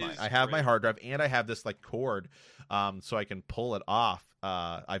mine. I have my hard drive and I have this cord so I can pull it off.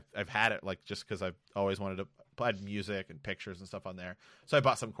 I've had it just because I've always wanted to. I had music and pictures and stuff on there, so I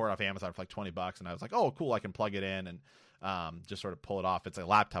bought some cord off Amazon for $20, and I was like, "Oh, cool! I can plug it in and just sort of pull it off." It's a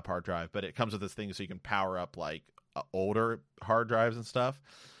laptop hard drive, but it comes with this thing so you can power up older hard drives and stuff.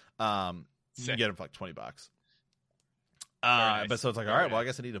 You can get them for $20. Very But nice. so it's like, all Very right, well, I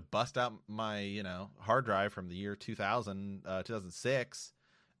nice. guess I need to bust out my, hard drive from the year 2000, 2006,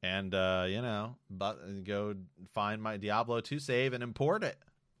 and but go find my Diablo 2 save and import it,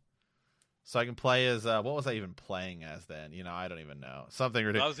 so I can play as what was I even playing as then? I don't even know. Something That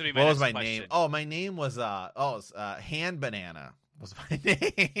ridiculous. was gonna be my What was next my name? question. Oh, my name was Hand Banana was my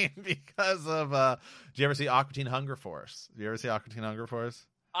name because of do you ever see Aqua Teen Hunger Force? Do you ever see Aqua Teen Hunger Force?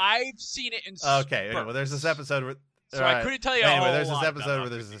 I've seen it in Okay, anyway, well, there's this spurts. episode where So I couldn't tell you anyway, a there's whole this lot episode about where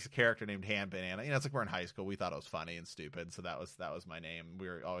there's Aqua this character named Hand Banana. It's like we're in high school. We thought it was funny and stupid, so that was my name. We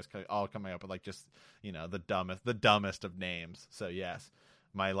were always all coming up with like just the dumbest of names. So yes,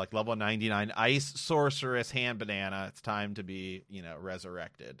 my like level 99 ice sorceress Hand Banana. It's time to be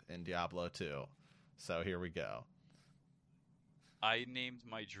resurrected in Diablo 2. So here we go. I named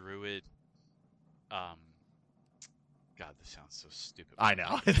my druid. God, this sounds so stupid. I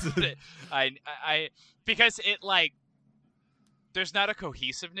know. I because it like there's not a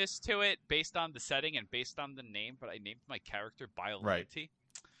cohesiveness to it based on the setting and based on the name, but I named my character Biollante, Right.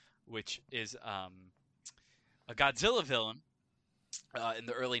 which is a Godzilla villain in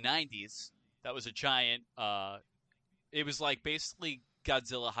the early '90s. That was a giant. It was like basically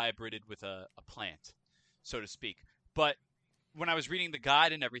Godzilla hybrided with a plant, so to speak. But when I was reading the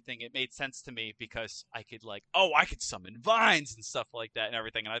guide and everything, it made sense to me because I could summon vines and stuff like that and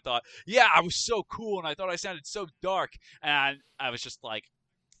everything. And I thought, yeah, I was so cool, and I thought I sounded so dark. And I was just like,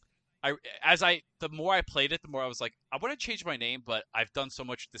 the more I played it, the more I was like, I want to change my name, but I've done so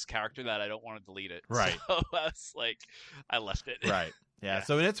much with this character that I don't want to delete it. Right. So I was like, I left it. Right. Yeah. Yeah.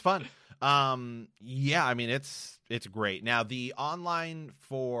 So it's fun. Yeah, I mean it's great. Now the online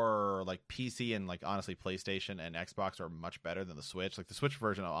for like PC and like honestly PlayStation and Xbox are much better than the Switch. Like the Switch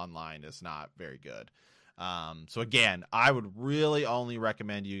version of online is not very good. So again, I would really only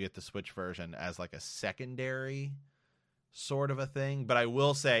recommend you get the Switch version as like a secondary sort of a thing. But I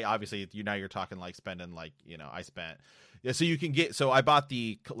will say, obviously, you're talking like spending like I spent. Yeah, so you can get. So I bought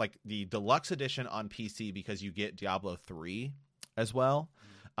the deluxe edition on PC because you get Diablo 3 as well.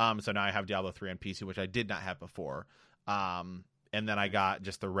 So now I have Diablo 3 on PC, which I did not have before. And then I got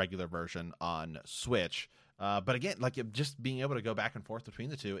just the regular version on Switch. But again, like just being able to go back and forth between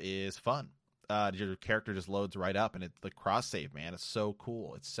the two is fun. Your character just loads right up, and the cross save, man, it's so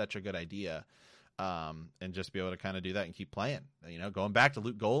cool. It's such a good idea. And just be able to kind of do that and keep playing, going back to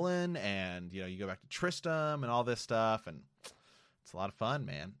Luke Golan and, you go back to Tristram and all this stuff. And it's a lot of fun,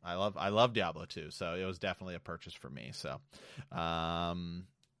 man. I love Diablo 2. So it was definitely a purchase for me. So,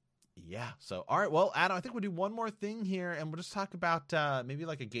 yeah. So, all right. Well, Adam, I think we'll do one more thing here and we'll just talk about, maybe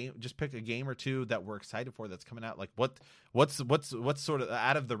like a game, just pick a game or two that we're excited for that's coming out. Like what's sort of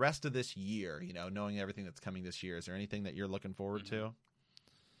out of the rest of this year, knowing everything that's coming this year, is there anything that you're looking forward to?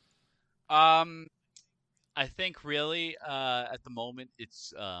 I think really at the moment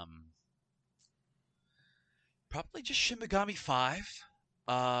it's probably just Shin Megami 5,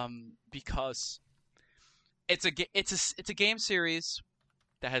 because it's a game series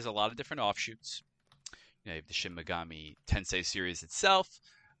that has a lot of different offshoots. You have the Shin Megami Tensei series itself.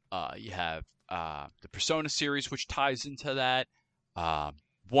 You have the Persona series, which ties into that.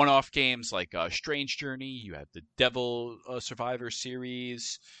 One-off games like Strange Journey. You have the Devil Survivor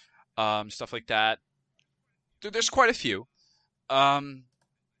series. Stuff like that. There's quite a few. I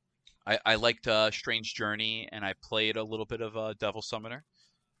liked Strange Journey, and I played a little bit of Devil Summoner.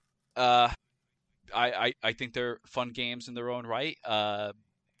 I think they're fun games in their own right.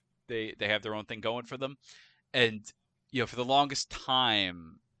 They have their own thing going for them, and for the longest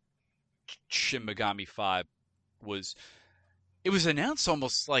time, Shin Megami 5 was announced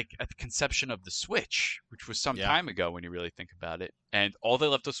almost like at the conception of the Switch, which was some time ago when you really think about it. And all they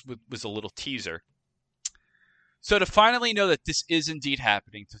left us with was a little teaser. So to finally know that this is indeed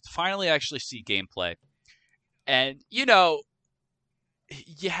happening, to finally actually see gameplay, and you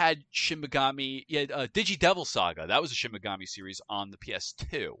had Shin Megami, you had Digi Devil Saga. That was a Shin Megami series on the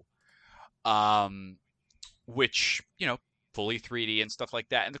PS2, which fully 3D and stuff like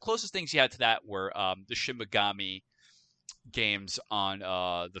that. And the closest things you had to that were the Shin Megami games on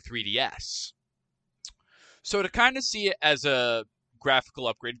the 3DS. So to kind of see it as a graphical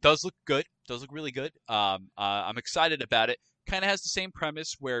upgrade, it does look good. It does look really good. I'm excited about it. Kind of has the same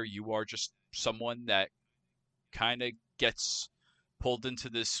premise where you are just someone that kind of gets pulled into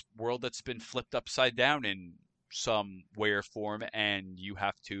this world that's been flipped upside down in some way or form, and you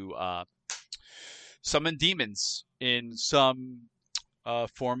have to summon demons in some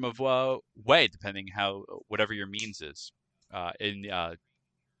form of way, depending how whatever your means is. In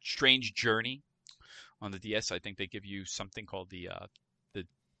Strange Journey on the DS, I think they give you something called the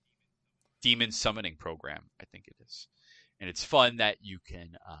Demon Summoning Program. I think it is, and it's fun that you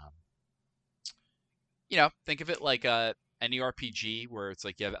can, think of it like any RPG where it's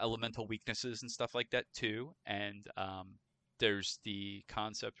like you have elemental weaknesses and stuff like that too, and there's the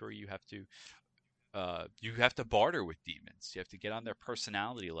concept where you have to barter with demons. You have to get on their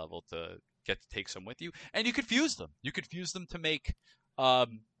personality level to get to take some with you, and you could fuse them. You could fuse them to make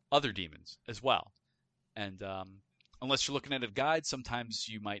other demons as well. And unless you're looking at a guide, sometimes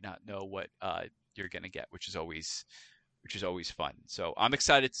you might not know what you're going to get, which is always fun. So I'm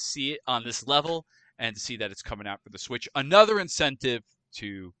excited to see it on this level and to see that it's coming out for the Switch. Another incentive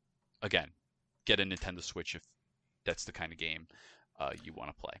to, again, get a Nintendo Switch if that's the kind of game you want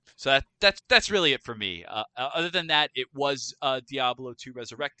to play. So that's really it for me. Other than that, it was Diablo 2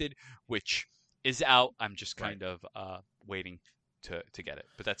 Resurrected, which is out. I'm just kind of waiting to get it,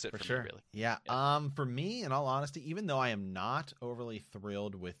 but that's it for sure. me, really. Yeah. For me, in all honesty, even though I am not overly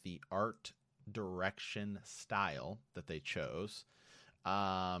thrilled with the art direction style that they chose,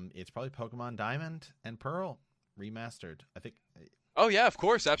 it's probably Pokemon Diamond and Pearl remastered. I think. Oh yeah, of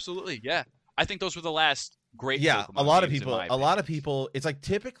course, absolutely, yeah. I think those were the last great. Yeah, Pokemon a lot of games, people. A lot of people. It's like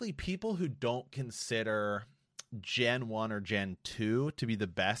typically people who don't consider Gen 1 or Gen 2 to be the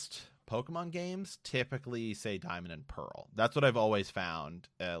best Pokemon games typically say Diamond and Pearl. That's what I've always found,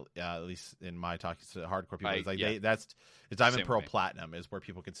 at least in my talking to hardcore people. It's like it's Diamond Same Pearl Platinum is where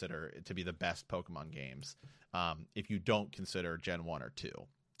people consider it to be the best Pokemon games. If you don't consider Gen 1 or 2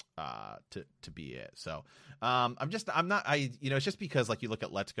 to be it. So it's just because like you look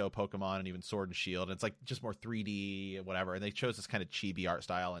at Let's Go Pokemon and even Sword and Shield, and it's like just more 3D and whatever, and they chose this kind of chibi art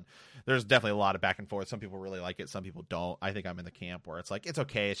style, and there's definitely a lot of back and forth. Some people really like it, some people don't. I think I'm in the camp where it's like it's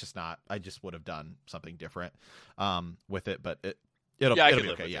okay, it's just not, I just would have done something different with it, but it'll be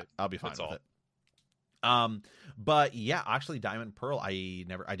okay. Yeah, I'll be fine with it. But yeah, actually Diamond Pearl I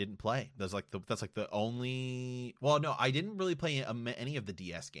didn't play. That's like the only, well, no, I didn't really play any of the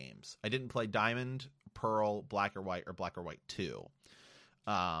DS games. I didn't play Diamond, Pearl, Black or White 2.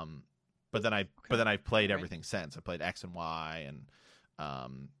 But then I've played everything since. I played X and Y and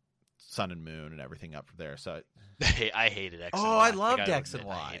Sun and Moon and everything up from there. So I hated X and Y. I loved X and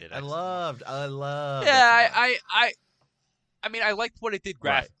Y. I loved Yeah, I mean I liked what it did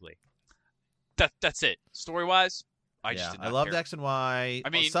graphically. That's it. Story wise, I just did not loved care. X and Y. I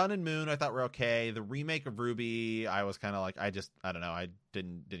mean, Sun and Moon I thought were okay. The remake of Ruby, I was kind of like, I don't know. I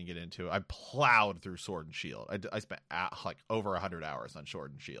didn't get into it. I plowed through Sword and Shield. I spent like over 100 hours on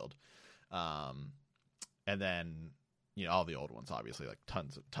Sword and Shield, and then all the old ones, obviously, like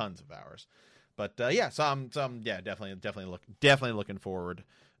tons of hours. But so I'm definitely looking forward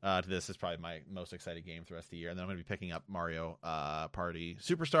to this. Is probably my most excited game for the rest of the year, and then I'm going to be picking up Mario Party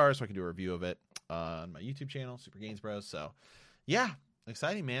Superstars so I can do a review of it on my YouTube channel, Super Games Bros. So yeah,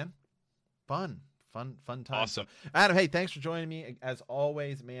 exciting, man. Fun time. Awesome. So, Adam, hey, thanks for joining me as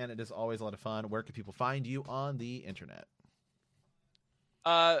always, man. It is always a lot of fun. Where can people find you on the internet?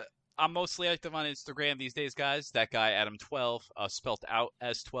 I'm mostly active on Instagram these days, guys. That guy Adam12, spelt out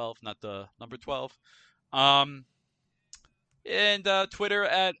as 12, not the number 12. And Twitter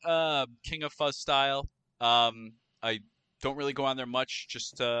at King of Fuzz Style. I don't really go on there much,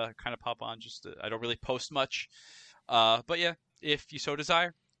 just kind of pop on. I don't really post much. But yeah, if you so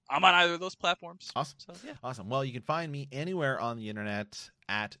desire, I'm on either of those platforms. Awesome. So, yeah. Awesome. Well, you can find me anywhere on the internet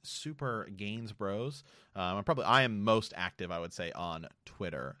at Super Games Bros. I am most active, I would say, on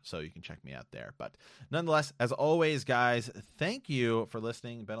Twitter, so you can check me out there. But nonetheless, as always, guys, thank you for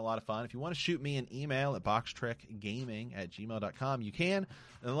listening. Been a lot of fun. If you want to shoot me an email at boxtrekgaming@gmail.com, you can,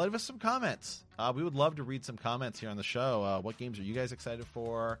 and leave us some comments. We would love to read some comments here on the show. What games are you guys excited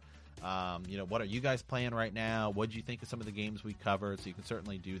for? What are you guys playing right now? What did you think of some of the games we covered? So you can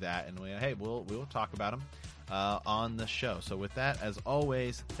certainly do that, and we'll talk about them on the show. So with that, as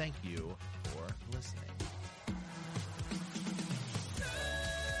always, thank you for listening.